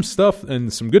were some stuff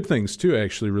and some good things, too,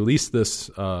 actually, released this,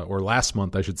 or last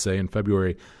month, I should say, in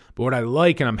February. But what I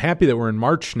like, and I'm happy that we're in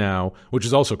March now, which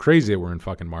is also crazy that we're in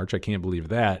fucking March. I can't believe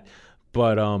that.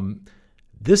 But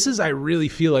this is, I really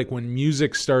feel like when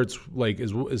music starts, like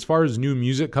as far as new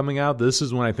music coming out, this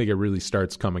is when I think it really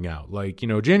starts coming out. Like,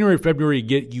 January, February,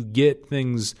 you get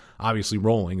things obviously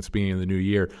rolling. It's beginning of the new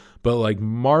year. But like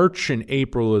March and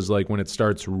April is like when it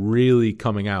starts really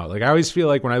coming out. Like I always feel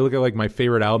like when I look at like my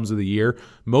favorite albums of the year,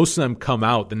 most of them come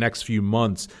out the next few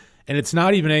months. And it's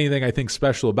not even anything I think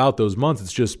special about those months.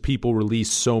 It's just people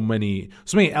release so many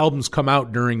albums come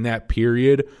out during that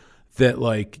period that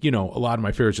like, a lot of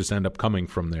my favorites just end up coming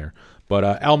from there. But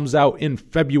albums out in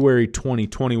February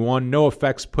 2021.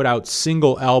 NoFX put out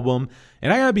single album.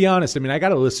 And I got to be honest, I got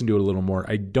to listen to it a little more.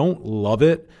 I don't love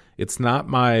it. It's not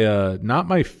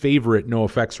my favorite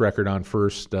NoFX record on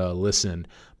first listen.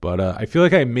 But I feel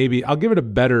like I'll give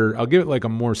it like a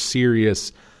more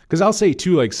serious, because I'll say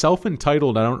too, like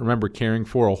Self-Entitled, I don't remember caring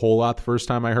for a whole lot the first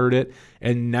time I heard it.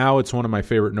 And now it's one of my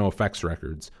favorite NoFX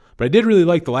records. But I did really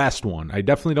like the last one. I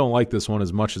definitely don't like this one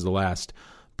as much as the last.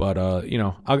 But, I'll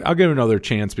give it another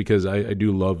chance because I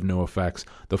do love NoFX.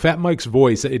 The Fat Mike's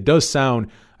voice, it does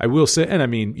sound, I will say,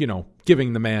 and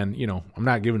giving the man, I'm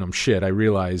not giving him shit. I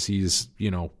realize he's,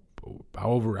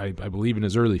 however, I believe in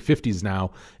his early 50s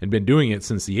now and been doing it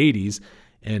since the 80s.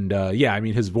 And,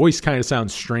 his voice kind of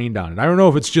sounds strained on it. I don't know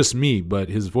if it's just me, but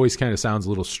his voice kind of sounds a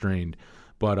little strained.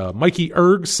 But Mikey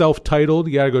Erg, Self-Titled,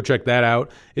 you got to go check that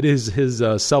out. It is his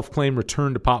self-claimed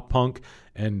return to pop punk,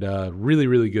 and really,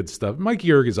 really good stuff.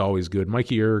 Mikey Erg is always good.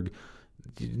 Mikey Erg,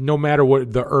 no matter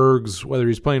what the Ergs, whether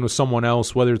he's playing with someone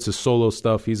else, whether it's his solo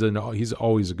stuff, he's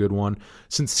always a good one.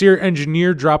 Sincere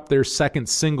Engineer dropped their second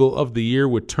single of the year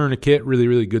with Tourniquet, really,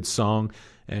 really good song.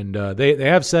 And they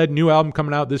have said new album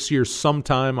coming out this year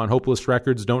sometime on Hopeless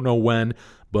Records. Don't know when.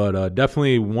 But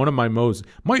definitely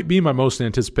might be my most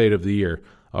anticipated of the year.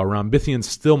 Rhombithian's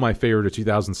still my favorite of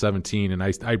 2017, and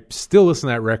I still listen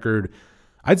to that record,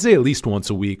 I'd say at least once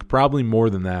a week, probably more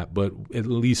than that, but at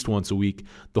least once a week.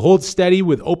 The Hold Steady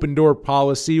with Open Door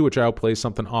Policy, which I'll play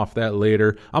something off that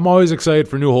later. I'm always excited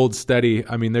for new Hold Steady.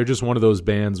 They're just one of those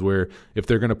bands where if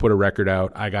they're going to put a record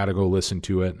out, I got to go listen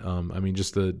to it.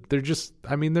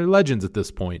 They're legends at this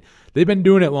point. They've been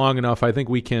doing it long enough. I think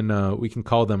we can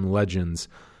call them legends.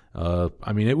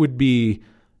 It would be,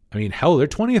 hell, their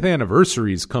 20th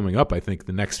anniversary is coming up, I think,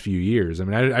 the next few years.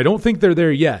 I don't think they're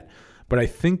there yet, but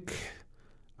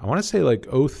I want to say like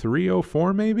 03,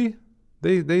 04 maybe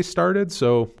they started.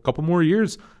 So a couple more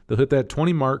years, they'll hit that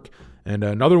 20 mark. And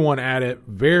another one at it,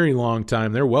 very long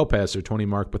time. They're well past their 20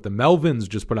 mark, but the Melvins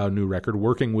just put out a new record,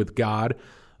 Working with God.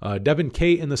 Devin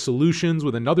Kate and the Solutions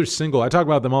with another single. I talk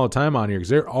about them all the time on here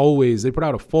because they put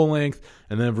out a full length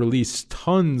and then have released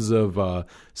tons of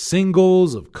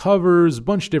singles, of covers, a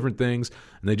bunch of different things.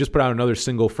 And they just put out another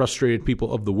single, Frustrated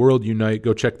People of the World Unite.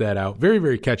 Go check that out. Very,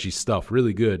 very catchy stuff.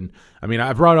 Really good. And,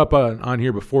 I've brought up on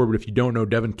here before, but if you don't know,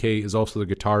 Devin Kate is also the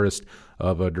guitarist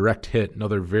of a Direct Hit,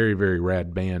 another very, very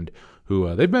rad band.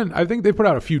 I think they put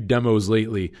out a few demos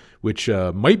lately, which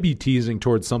might be teasing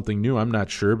towards something new. I'm not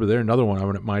sure, but they're another one I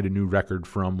wouldn't mind a new record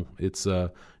from. It's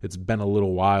been a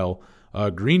little while.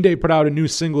 Green Day put out a new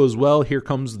single as well. Here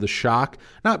Comes the Shock.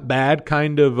 Not bad,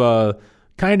 kind of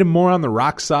more on the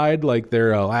rock side like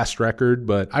their last record,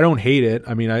 but I don't hate it.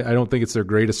 I don't think it's their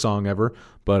greatest song ever,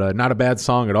 but not a bad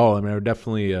song at all. I would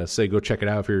definitely say go check it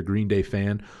out if you're a Green Day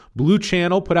fan. Blue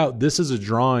Channel put out This Is a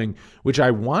Drawing, which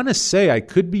I want to say, I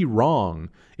could be wrong.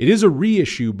 It is a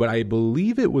reissue, but I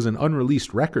believe it was an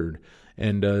unreleased record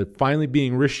and finally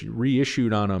being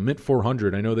reissued on a Mint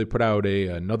 400. I know they put out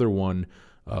another one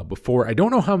before. I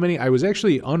don't know how many. I was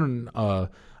actually I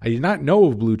did not know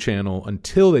of Blue Channel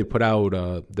until they put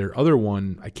out their other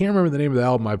one. I can't remember the name of the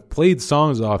album. I've played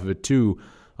songs off of it too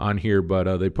on here,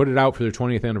 but they put it out for their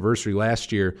 20th anniversary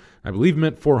last year. I believe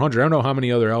Mint 400. I don't know how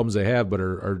many other albums they have, but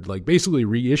are like basically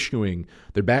reissuing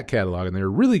their back catalog, and they're a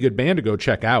really good band to go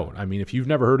check out. I mean, if you've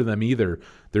never heard of them either,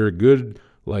 they're a good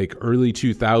like early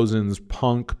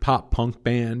 2000s pop punk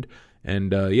band,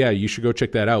 and you should go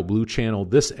check that out. Blue Channel,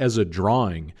 This As a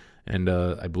Drawing, and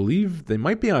I believe they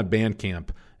might be on Bandcamp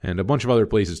and a bunch of other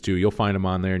places too. You'll find them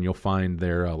on there, and you'll find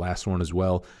their last one as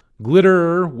well.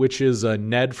 Glitter, which is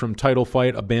Ned from Title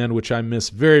Fight, a band which I miss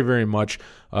very, very much,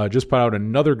 just put out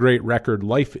another great record,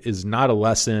 Life Is Not a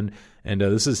Lesson, and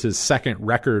this is his second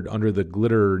record under the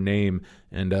Glitter name,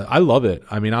 and I love it.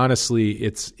 I mean, honestly,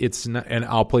 it's not, and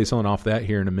I'll play something off that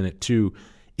here in a minute too.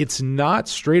 It's not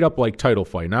straight up like Title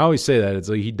Fight, and I always say that. It's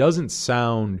like it doesn't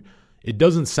sound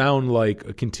like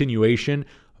a continuation,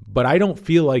 but I don't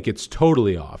feel like it's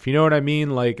totally off. You know what I mean?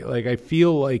 Like I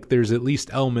feel like there's at least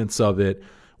elements of it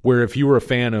where if you were a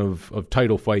fan of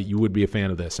Title Fight, you would be a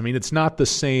fan of this. I mean, it's not the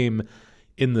same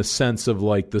in the sense of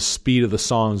like the speed of the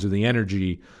songs or the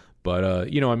energy, but I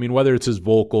mean, whether it's his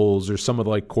vocals or some of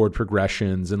the like chord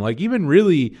progressions and like even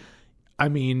really,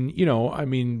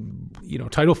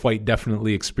 Title Fight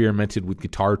definitely experimented with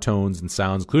guitar tones and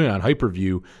sounds, including on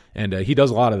Hyperview, and he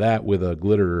does a lot of that with a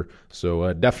Glitter.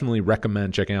 So definitely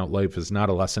recommend checking out Life Is Not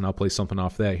a Lesson. I'll play something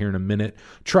off that here in a minute.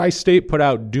 Tri-State put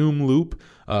out Doom Loop.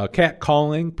 Cat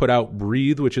Calling put out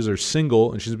Breathe, which is her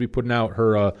single, and she's going to be putting out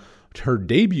her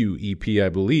debut EP, I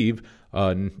believe,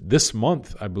 this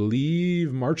month. I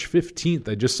believe March 15th.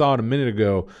 I just saw it a minute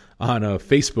ago on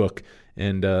Facebook.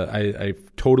 And I'm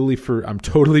totally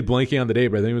blanking on the date,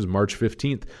 but I think it was March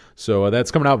 15th. So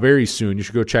that's coming out very soon. You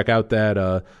should go check out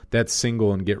that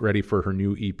single and get ready for her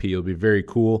new EP. It'll be very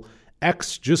cool.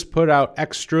 X just put out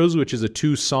Extras, which is a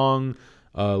 2-song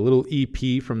little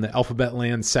EP from the Alphabet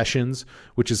Land sessions,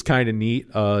 which is kind of neat.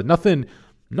 Nothing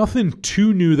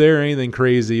too new there, anything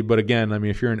crazy. But again, I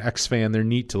mean, if you're an X fan, they're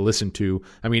neat to listen to.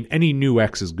 I mean, any new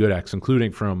X is good X,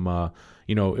 including from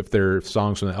if they're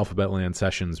songs from the Alphabet Land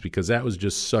sessions, because that was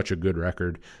just such a good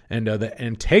record. And the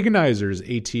Antagonizers,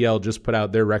 ATL, just put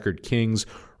out their record Kings.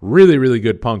 Really, really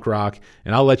good punk rock.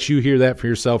 And I'll let you hear that for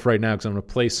yourself right now because I'm going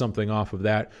to play something off of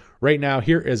that. Right now,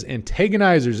 here is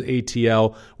Antagonizers,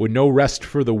 ATL, with No Rest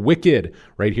for the Wicked,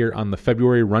 right here on the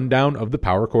February rundown of the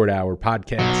Power Chord Hour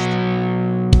podcast.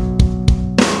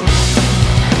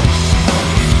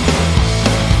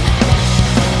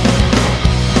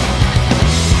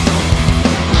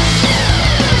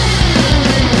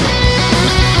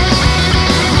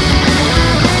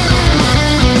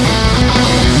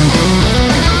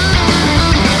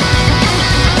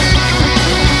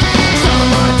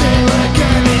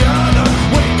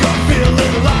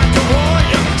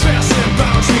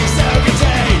 Boundaries every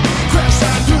day, crash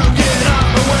and through, get out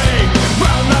the way.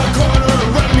 Round the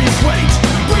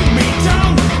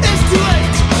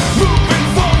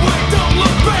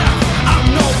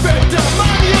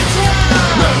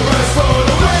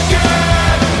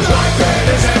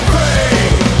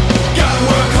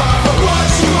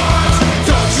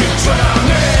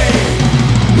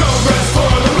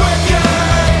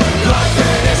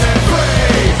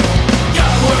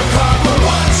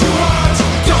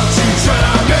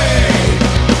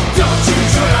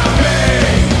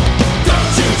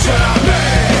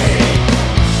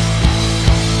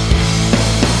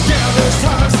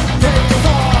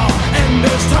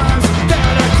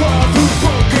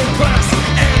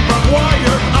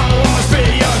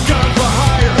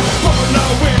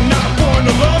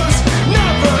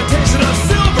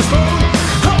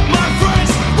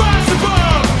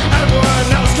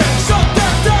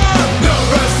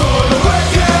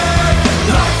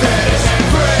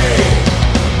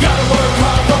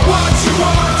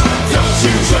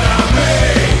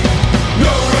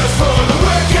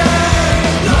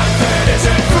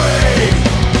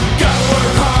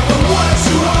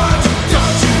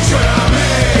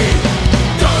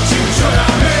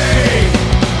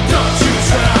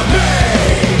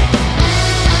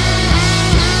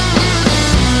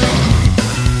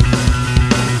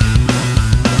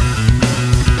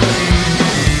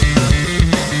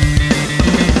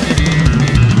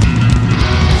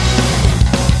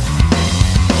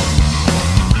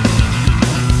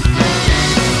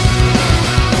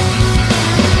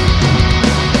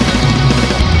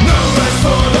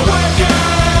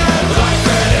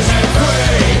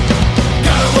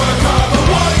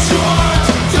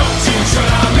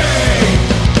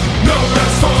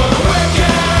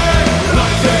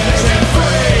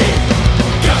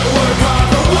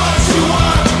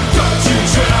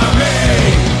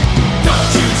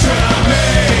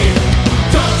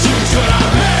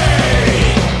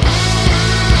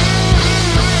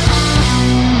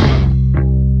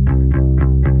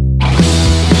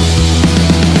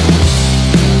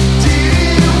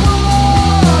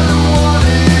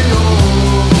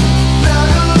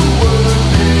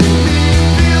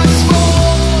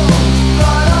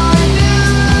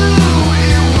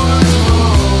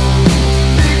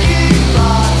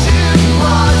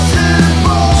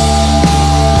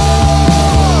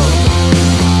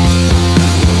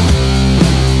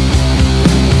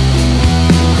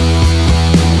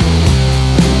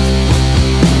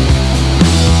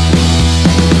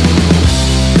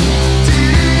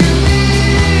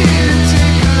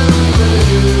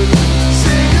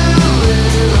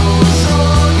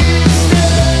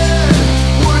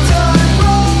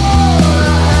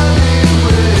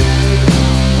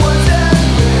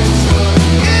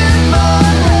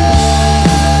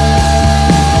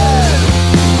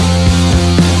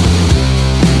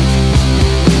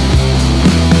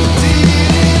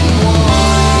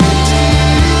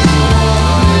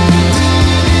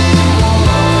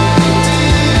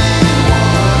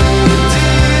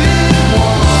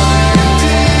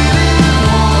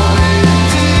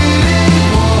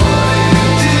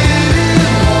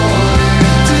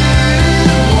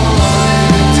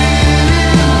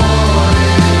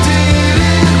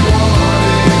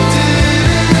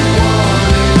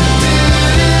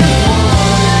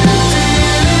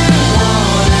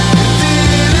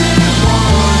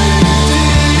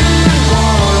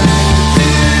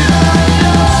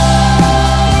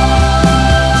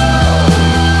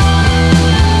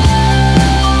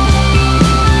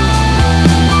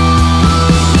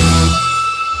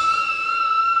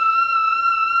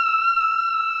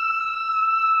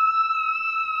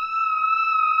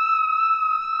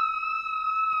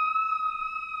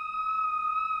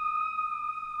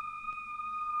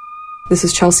This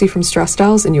is Chelsea from Stress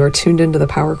Dolls, and you are tuned into the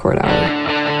Power Chord Hour.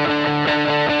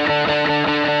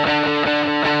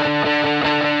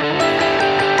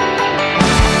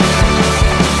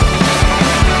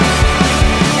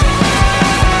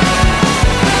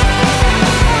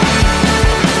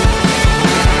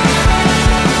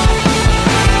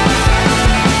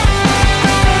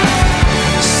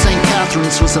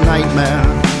 Was a nightmare.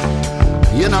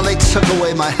 You know, they took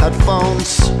away my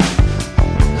headphones.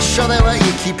 Sure, they let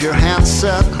you keep your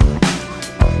handset,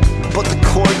 but the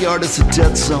courtyard is a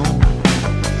dead zone.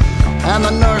 And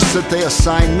the nurse that they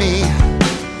assigned me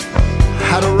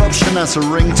had eruption as a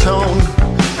ringtone,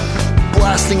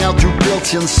 blasting out through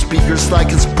built-in speakers like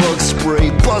it's bug spray,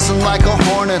 buzzing like a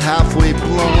hornet halfway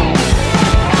blown.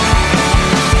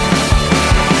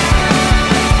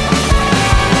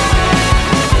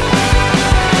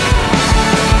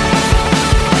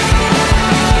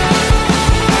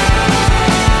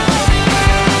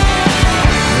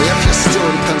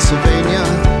 Pennsylvania,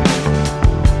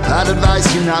 I'd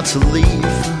advise you not to leave.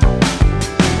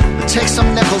 Take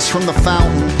some nickels from the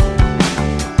fountain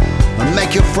and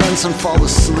make your friends and fall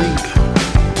asleep.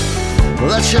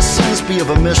 Let your sins be of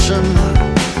a mission.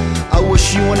 I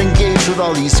wish you wouldn't engage with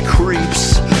all these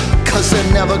creeps, 'cause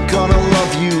they're never gonna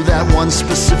love you that one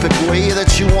specific way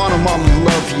that you want them all to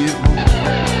love you.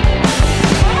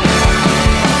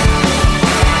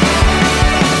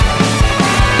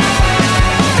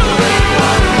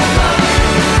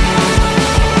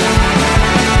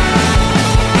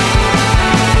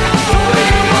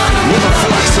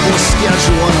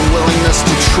 Schedule and a willingness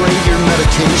to trade your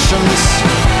medications,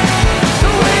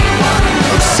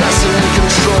 obsessing and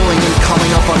controlling and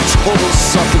coming up on total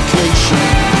suffocation.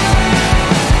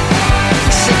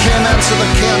 She came into the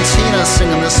cantina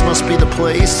singing "This Must Be the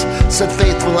Place," said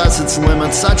faithful as its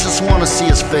limits, I just want to see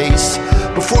his face.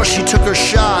 Before she took her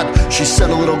shot, she said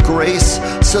a little grace,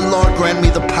 said Lord grant me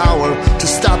the power to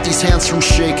stop these hands from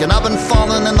shaking. I've been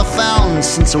falling in the fountain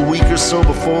since a week or so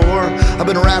before. I've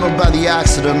been rattled by the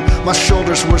accident, my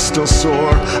shoulders were still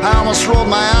sore. I almost rolled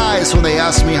my eyes when they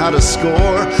asked me how to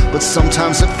score, but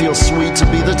sometimes it feels sweet to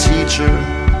be the teacher.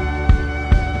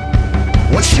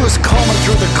 When she was combing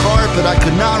through the carpet, I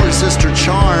could not resist her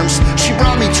charms. She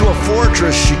brought me to a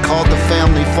fortress she called the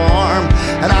family farm.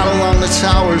 And out along the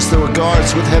towers there were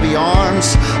guards with heavy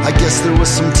arms. I guess there was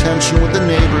some tension with the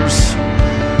neighbors.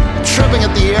 Tripping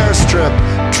at the airstrip,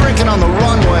 drinking on the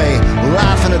runway,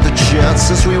 laughing at the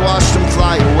jets as we watched them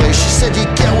fly away. She said you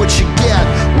get what you get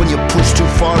when you push too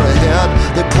far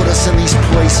ahead. They put us in these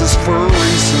places for a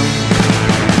reason.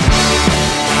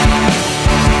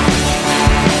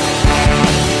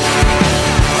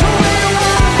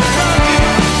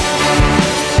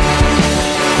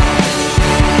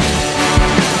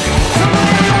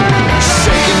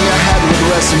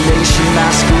 Resignation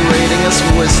masquerading as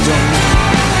wisdom,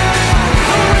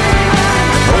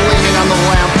 waiting on the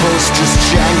lamppost, just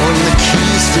jangling the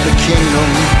keys to the kingdom.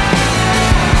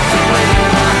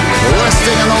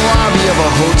 Resting in the lobby of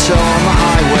a hotel on the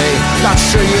highway, not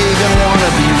sure you even want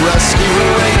to be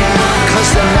rescued, 'cause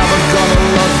they're never gonna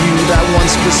love you that one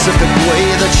specific way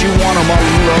that you want them all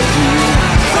to love you,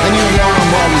 and you want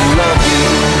them all to love you.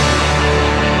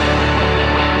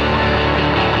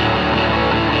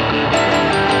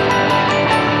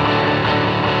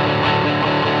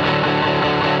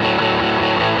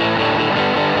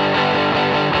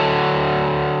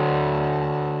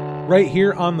 Right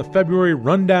here on the February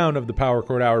rundown of the Power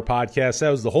Chord Hour podcast, that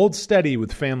was the Hold Steady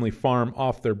with Family Farm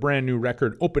off their brand new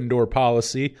record, Open Door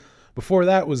Policy. Before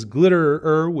that was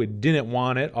Glitterer with Didn't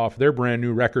Want It off their brand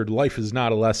new record, Life Is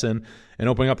Not a Lesson. And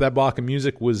opening up that block of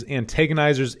music was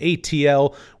Antagonizers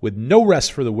ATL with No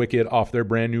Rest for the Wicked off their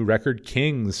brand new record,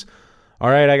 Kings. All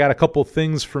right, I got a couple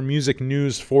things for music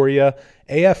news for you.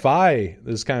 AFI,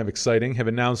 this is kind of exciting, have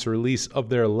announced the release of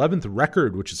their 11th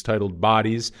record, which is titled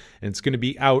Bodies, and it's going to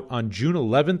be out on June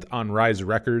 11th on Rise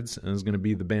Records, and it's going to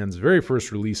be the band's very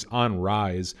first release on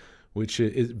Rise, which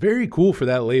is very cool for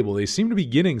that label. They seem to be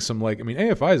getting some,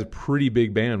 AFI is a pretty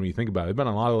big band when you think about it. They've been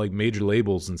on a lot of major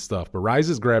labels and stuff, but Rise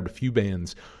has grabbed a few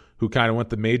bands who kind of went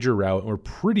the major route and were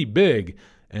pretty big.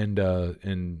 And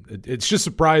it's just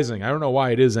surprising. I don't know why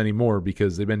it is anymore,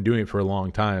 because they've been doing it for a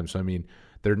long time. So,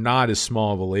 they're not as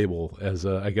small of a label as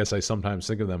I guess I sometimes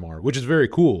think of them are, which is very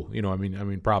cool.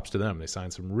 Props to them. They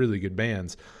signed some really good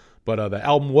bands. But the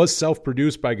album was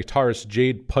self-produced by guitarist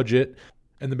Jade Puget,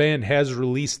 and the band has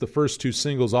released the first two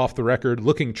singles off the record,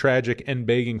 Looking Tragic and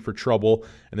Begging for Trouble,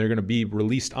 and they're going to be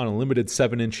released on a limited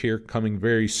 7-inch here coming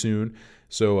very soon.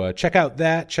 So check out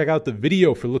that. Check out the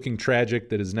video for Looking Tragic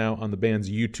that is now on the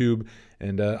band's YouTube.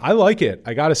 And I like it.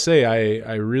 I got to say,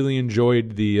 I really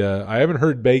enjoyed the I haven't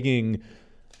heard Begging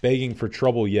for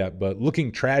Trouble yet, but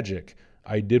Looking Tragic,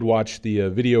 I did watch the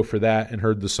video for that and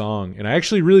heard the song. And I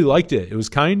actually really liked it. It was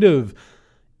kind of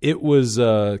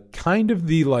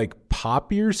the like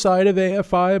poppier side of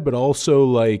AFI, but also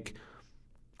like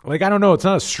I don't know, it's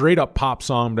not a straight up pop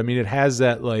song, but I mean it has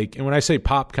that like, and when I say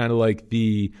pop, kind of like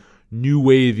the new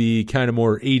wavy kind of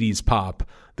more 80s pop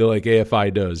that like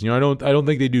AFI does. You know, I don't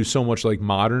think they do so much like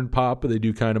modern pop, but they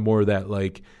do kind of more of that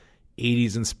like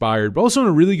 80s inspired, but also in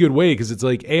a really good way because it's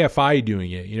like AFI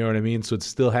doing it, you know what I mean? So it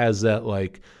still has that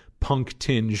like punk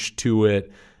tinge to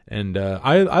it. And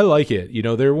I like it. You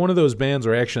know, they're one of those bands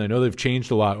where actually I know they've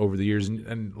changed a lot over the years.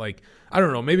 And like, I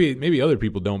don't know, maybe other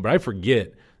people don't, but I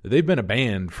forget that they've been a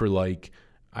band for like,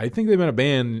 I think they've been a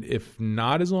band, if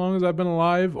not as long as I've been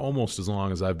alive, almost as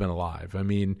long as I've been alive. I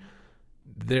mean,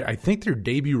 I think their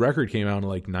debut record came out in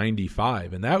like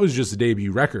 95, and that was just a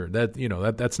debut record. That, you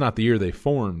know, that's not the year they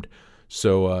formed.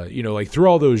 So, you know, like through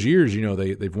all those years, you know,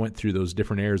 they've went through those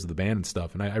different eras of the band and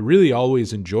stuff. And I really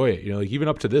always enjoy it, you know, like even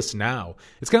up to this now.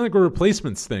 It's kind of like a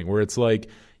Replacements thing where it's like,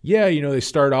 yeah, you know, they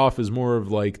start off as more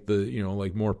of like the, you know,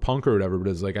 like more punk or whatever, but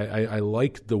it's like I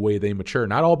like the way they mature.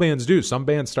 Not all bands do. Some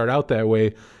bands start out that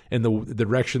way, and the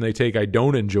direction they take I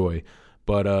don't enjoy.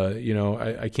 But, you know,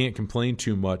 I can't complain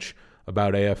too much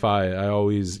about AFI. I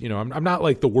always, you know, I'm not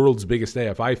like the world's biggest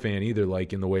AFI fan either,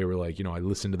 like in the way where like, you know, I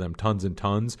listen to them tons and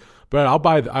tons, but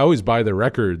I always buy their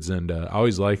records, and I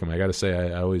always like them. I got to say,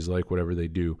 I always like whatever they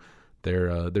do.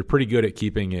 They're pretty good at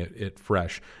keeping it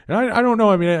fresh. And I don't know.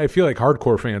 I mean, I feel like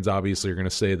hardcore fans obviously are going to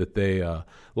say that they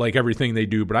like everything they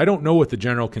do, but I don't know what the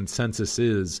general consensus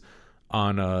is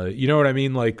on, you know what I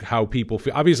mean? Like how people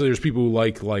feel. Obviously there's people who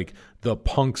like the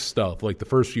punk stuff, like the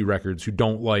first few records, who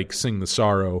don't like Sing the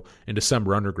Sorrow and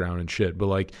December Underground and shit. But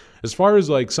like, as far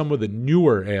as like some of the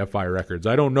newer AFI records,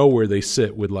 I don't know where they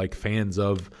sit with like fans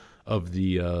of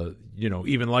the, you know,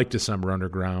 even like December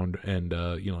Underground and,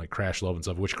 you know, like Crash Love and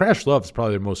stuff, which Crash Love is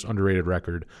probably the most underrated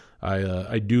record.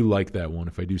 I do like that one,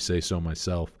 if I do say so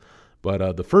myself.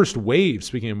 But the first wave,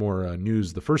 speaking of more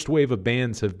news, the first wave of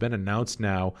bands have been announced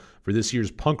now for this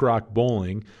year's Punk Rock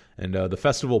Bowling. And the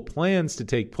festival plans to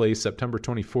take place September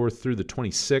 24th through the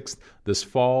 26th this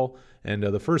fall. And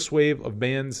the first wave of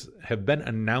bands have been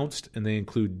announced, and they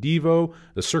include Devo,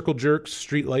 the Circle Jerks,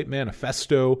 Streetlight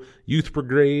Manifesto, Youth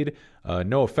Brigade,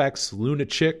 No Effects, Luna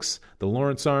Chicks, the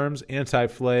Lawrence Arms,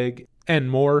 Anti-Flag,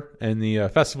 and more. And the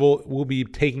festival will be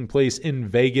taking place in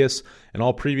Vegas, and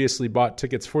all previously bought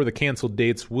tickets for the canceled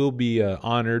dates will be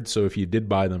honored. So if you did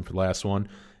buy them for the last one,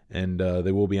 and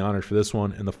they will be honored for this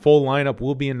one. And the full lineup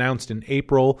will be announced in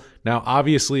April. Now,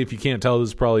 obviously, if you can't tell, this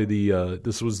is probably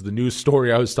this was the news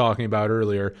story I was talking about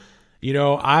earlier. You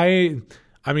know, I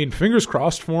mean, fingers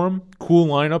crossed for them. Cool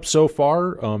lineup so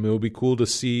far. It will be cool to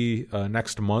see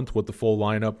next month what the full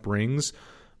lineup brings.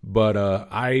 But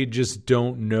I just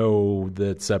don't know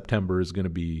that September is going to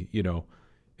be, you know,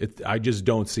 I just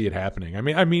don't see it happening.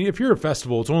 I mean, if you're a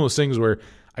festival, it's one of those things where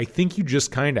I think you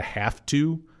just kind of have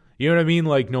to. You know what I mean?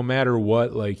 Like, no matter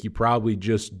what, like, you probably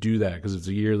just do that because it's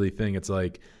a yearly thing. It's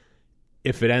like,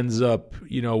 if it ends up,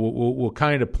 you know, we'll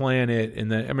kind of plan it.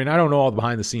 And then, I mean, I don't know all the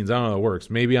behind the scenes. I don't know how it works.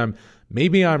 Maybe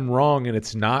I'm wrong and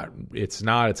it's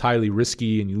highly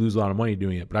risky and you lose a lot of money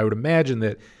doing it. But I would imagine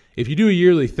that if you do a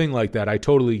yearly thing like that, I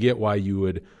totally get why you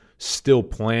would still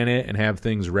plan it and have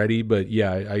things ready. But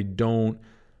yeah, I don't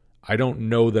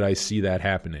know that I see that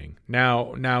happening.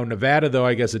 Now Nevada, though,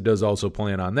 I guess it does also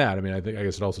plan on that. I mean, I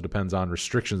guess it also depends on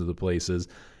restrictions of the places.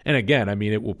 And again, I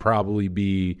mean, it will probably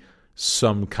be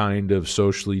some kind of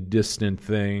socially distant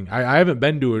thing. I haven't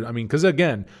been to it. I mean, because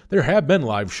again, there have been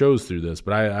live shows through this,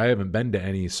 but I haven't been to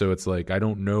any. So it's like, I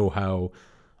don't know how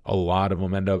a lot of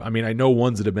them end up. I mean, I know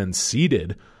ones that have been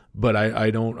seated, but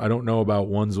I don't know about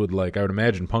ones with, like, I would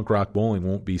imagine Punk Rock Bowling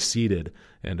won't be seated.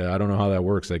 And I don't know how that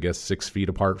works. I guess 6 feet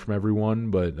apart from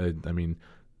everyone. But I mean,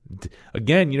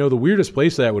 again, you know, the weirdest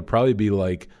place that would probably be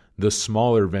like the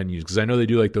smaller venues, because I know they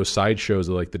do like those side shows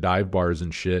at like the dive bars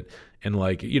and shit. And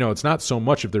like, you know, it's not so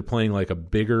much if they're playing like a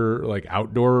bigger like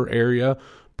outdoor area,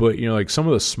 but you know, like some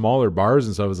of the smaller bars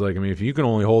and stuff is like, I mean, if you can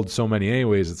only hold so many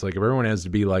anyways, it's like if everyone has to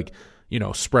be like, you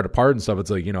know, spread apart and stuff, it's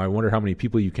like, you know, I wonder how many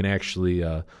people you can actually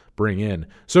bring in.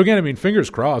 So again, I mean, fingers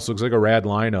crossed, looks like a rad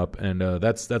lineup. And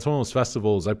that's one of those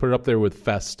festivals. I put it up there with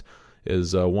Fest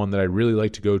is one that I'd really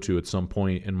like to go to at some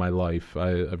point in my life.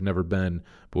 I've never been,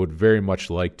 but would very much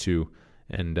like to.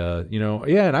 And, you know,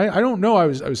 yeah, and I don't know. I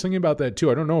was thinking about that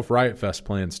too. I don't know if Riot Fest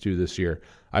plans to this year.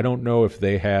 I don't know if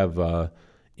they have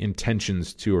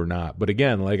intentions to or not. But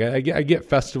again, like I get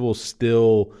festivals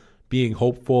still being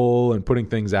hopeful and putting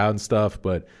things out and stuff,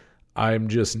 but I'm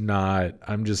just not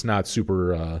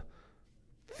super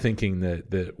thinking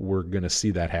that we're going to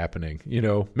see that happening.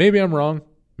 Maybe I'm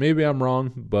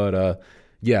wrong, but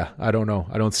yeah, I don't know.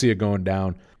 I don't see it going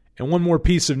down. And one more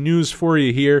piece of news for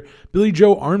you here. Billy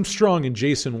Joe Armstrong and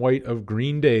Jason White of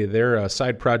Green Day, their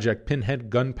side project Pinhead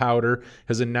Gunpowder,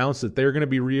 has announced that they're going to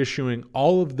be reissuing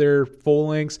all of their full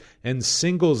lengths and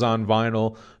singles on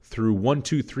vinyl through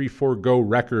 1234 Go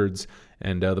Records.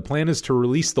 And the plan is to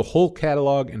release the whole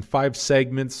catalog in 5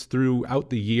 segments throughout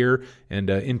the year and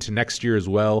into next year as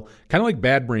well. Kind of like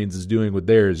Bad Brains is doing with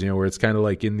theirs, where it's kind of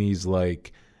like in these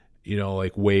like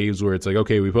waves where it's like,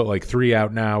 okay, we put like 3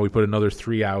 out now, we put another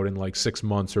 3 out in like 6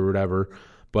 months or whatever.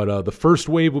 But the first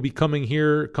wave will be coming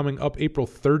up April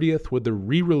 30th with the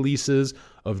re-releases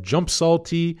of Jump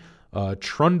Salty,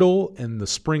 Trundle, and the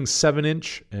Spring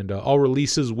 7-inch, and all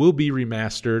releases will be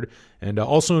remastered. And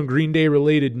also in Green Day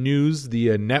related news,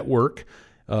 the network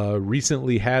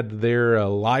recently had their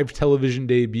live television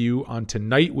debut on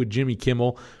Tonight with Jimmy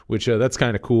Kimmel, which that's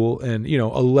kind of cool. And,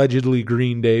 allegedly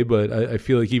Green Day, but I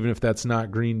feel like even if that's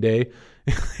not Green Day,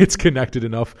 it's connected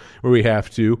enough where we have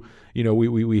to,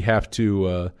 we have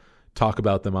to talk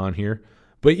about them on here.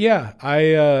 But yeah,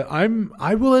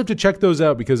 I will have to check those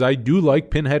out because I do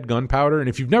like Pinhead Gunpowder, and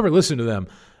if you've never listened to them,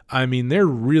 I mean they're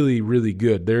really, really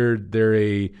good. They're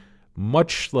a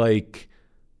much like,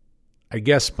 I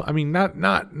guess, I mean not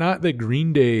that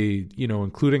Green Day,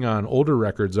 including on older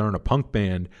records, aren't a punk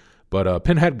band, but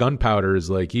Pinhead Gunpowder is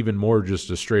like even more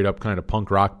just a straight up kind of punk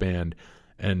rock band,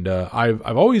 and I've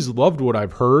always loved what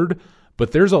I've heard.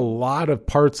 But there's a lot of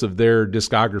parts of their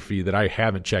discography that I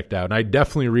haven't checked out. And I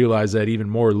definitely realize that even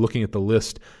more looking at the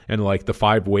list and like the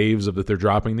 5 waves that they're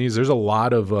dropping these. There's a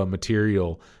lot of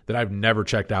material that I've never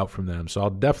checked out from them. So I'll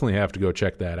definitely have to go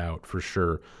check that out for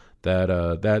sure.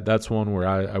 That's one where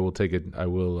I'll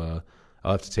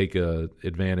have to take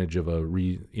advantage of of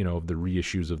the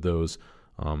reissues of those.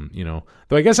 Though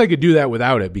I guess I could do that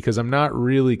without it because I'm not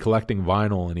really collecting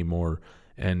vinyl anymore.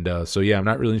 And so, yeah, I'm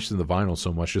not really interested in the vinyl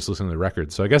so much, just listening to the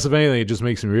records. So I guess if anything, it just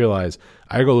makes me realize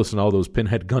I gotta go listen to all those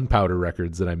Pinhead Gunpowder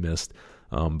records that I missed.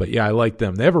 But yeah, I like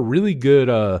them. They have a really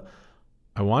good,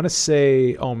 I want to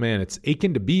say, oh man, it's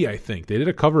Aching to Be, I think. They did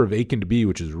a cover of Aching to Be,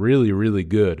 which is really, really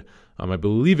good. I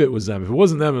believe it was them. If it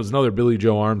wasn't them, it was another Billy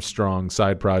Joe Armstrong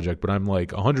side project, but I'm like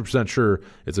 100% sure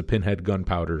it's a Pinhead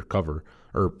Gunpowder cover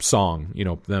or song,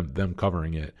 them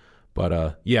covering it.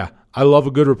 But yeah, I love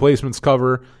a good Replacements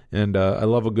cover, and I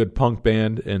love a good punk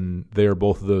band, and they're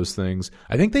both of those things.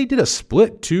 I think they did a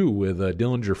split too with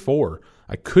Dillinger 4.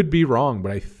 I could be wrong,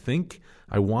 but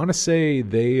I want to say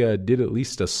they did at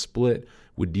least a split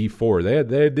with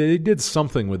D4. They did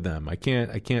something with them. I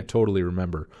can't totally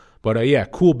remember, but yeah,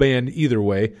 cool band either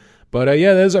way. But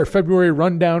yeah, that's our February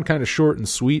rundown, kind of short and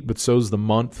sweet, but so's the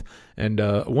month. And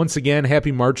once again,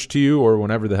 happy March to you, or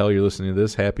whenever the hell you're listening to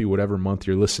this, happy whatever month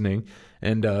you're listening.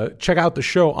 And check out the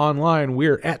show online.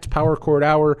 We're at Power Chord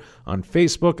Hour on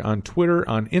Facebook, on Twitter,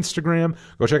 on Instagram.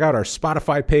 Go check out our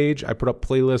Spotify page. I put up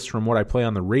playlists from what I play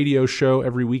on the radio show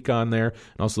every week on there,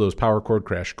 and also those Power Chord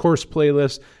Crash Course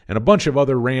playlists, and a bunch of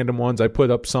other random ones. I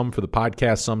put up some for the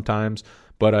podcast sometimes.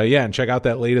 But yeah, and check out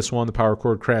that latest one, the Power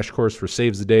Chord Crash Course for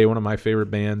Saves the Day, one of my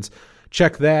favorite bands.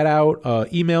 Check that out.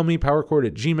 Email me,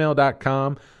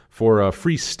 powerchord@gmail.com for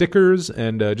free stickers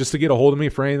and just to get a hold of me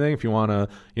for anything. If you want to,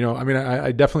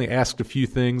 I definitely asked a few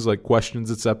things like questions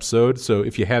this episode. So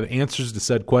if you have answers to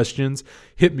said questions,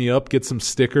 hit me up, get some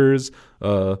stickers.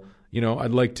 I'd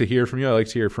like to hear from you. I like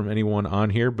to hear from anyone on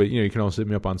here, but you can also hit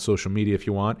me up on social media if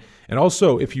you want. And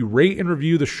also, if you rate and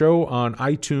review the show on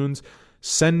iTunes,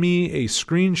 send me a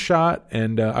screenshot,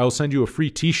 and I will send you a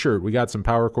free T-shirt. We got some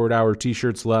Power Chord Hour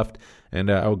T-shirts left, and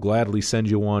I will gladly send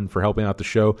you one for helping out the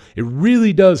show. It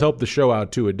really does help the show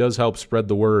out, too. It does help spread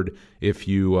the word if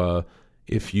you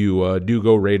do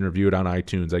go rate and review it on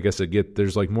iTunes. I guess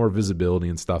there's like more visibility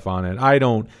and stuff on it. I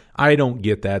don't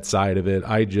get that side of it.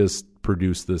 I just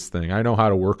produce this thing. I know how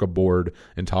to work a board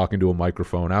and talk into a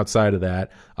microphone. Outside of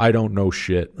that, I don't know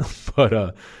shit.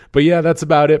 But yeah, that's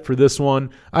about it for this one.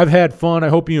 I've had fun. I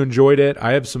hope you enjoyed it.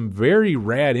 I have some very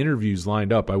rad interviews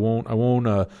lined up. I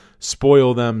won't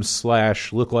spoil them /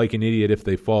 look like an idiot if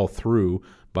they fall through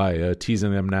by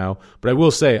teasing them now. But I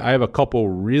will say I have a couple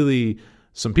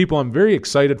some people I'm very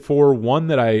excited for. One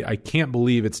that I can't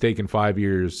believe it's taken 5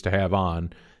 years to have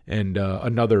on. And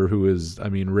another who is,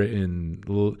 written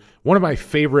one of my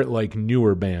favorite,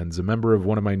 newer bands, a member of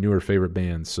one of my newer favorite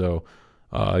bands. So,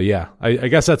 yeah, I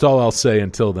guess that's all I'll say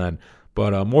until then.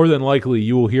 But more than likely,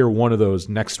 you will hear one of those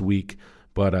next week.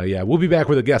 But yeah, we'll be back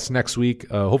with a guest next week.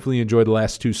 Hopefully you enjoyed the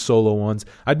last 2 solo ones.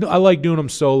 I like doing them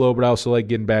solo, but I also like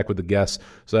getting back with the guests.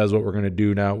 So that's what we're going to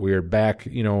do now. We're back.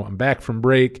 I'm back from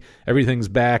break. Everything's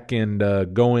back and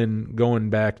going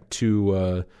back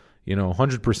to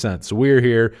 100%. So we're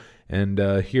here and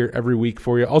here every week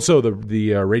for you. Also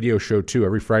the radio show too,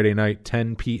 every Friday night,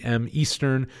 10 p.m.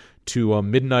 Eastern to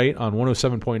midnight on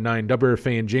 107.9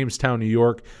 WRFA in Jamestown, New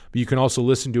York. But you can also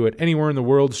listen to it anywhere in the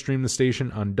world. Stream the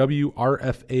station on WRFALP.com.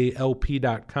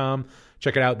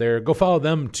 Check it out there. Go follow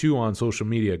them, too, on social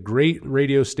media. Great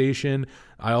radio station.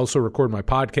 I also record my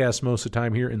podcast most of the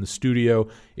time here in the studio.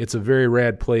 It's a very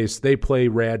rad place. They play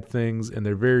rad things, and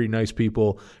they're very nice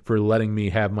people for letting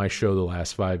me have my show the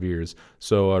last 5 years.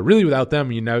 So really, without them,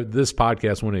 this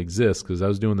podcast wouldn't exist because I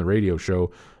was doing the radio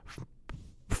show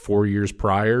 4 years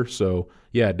prior. So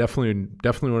yeah, definitely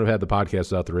would have had the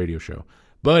podcast without the radio show.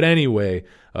 But anyway,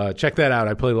 check that out.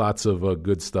 I play lots of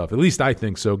good stuff. At least I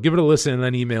think so. Give it a listen and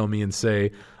then email me and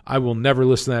say, I will never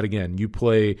listen to that again. You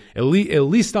play, at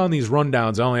least on these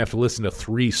rundowns, I only have to listen to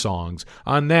 3 songs.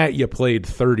 On that, you played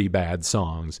 30 bad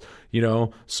songs,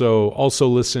 So also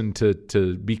listen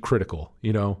to be critical,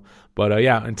 But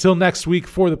yeah, until next week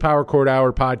for the Power Chord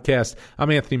Hour podcast,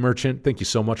 I'm Anthony Merchant. Thank you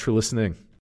so much for listening.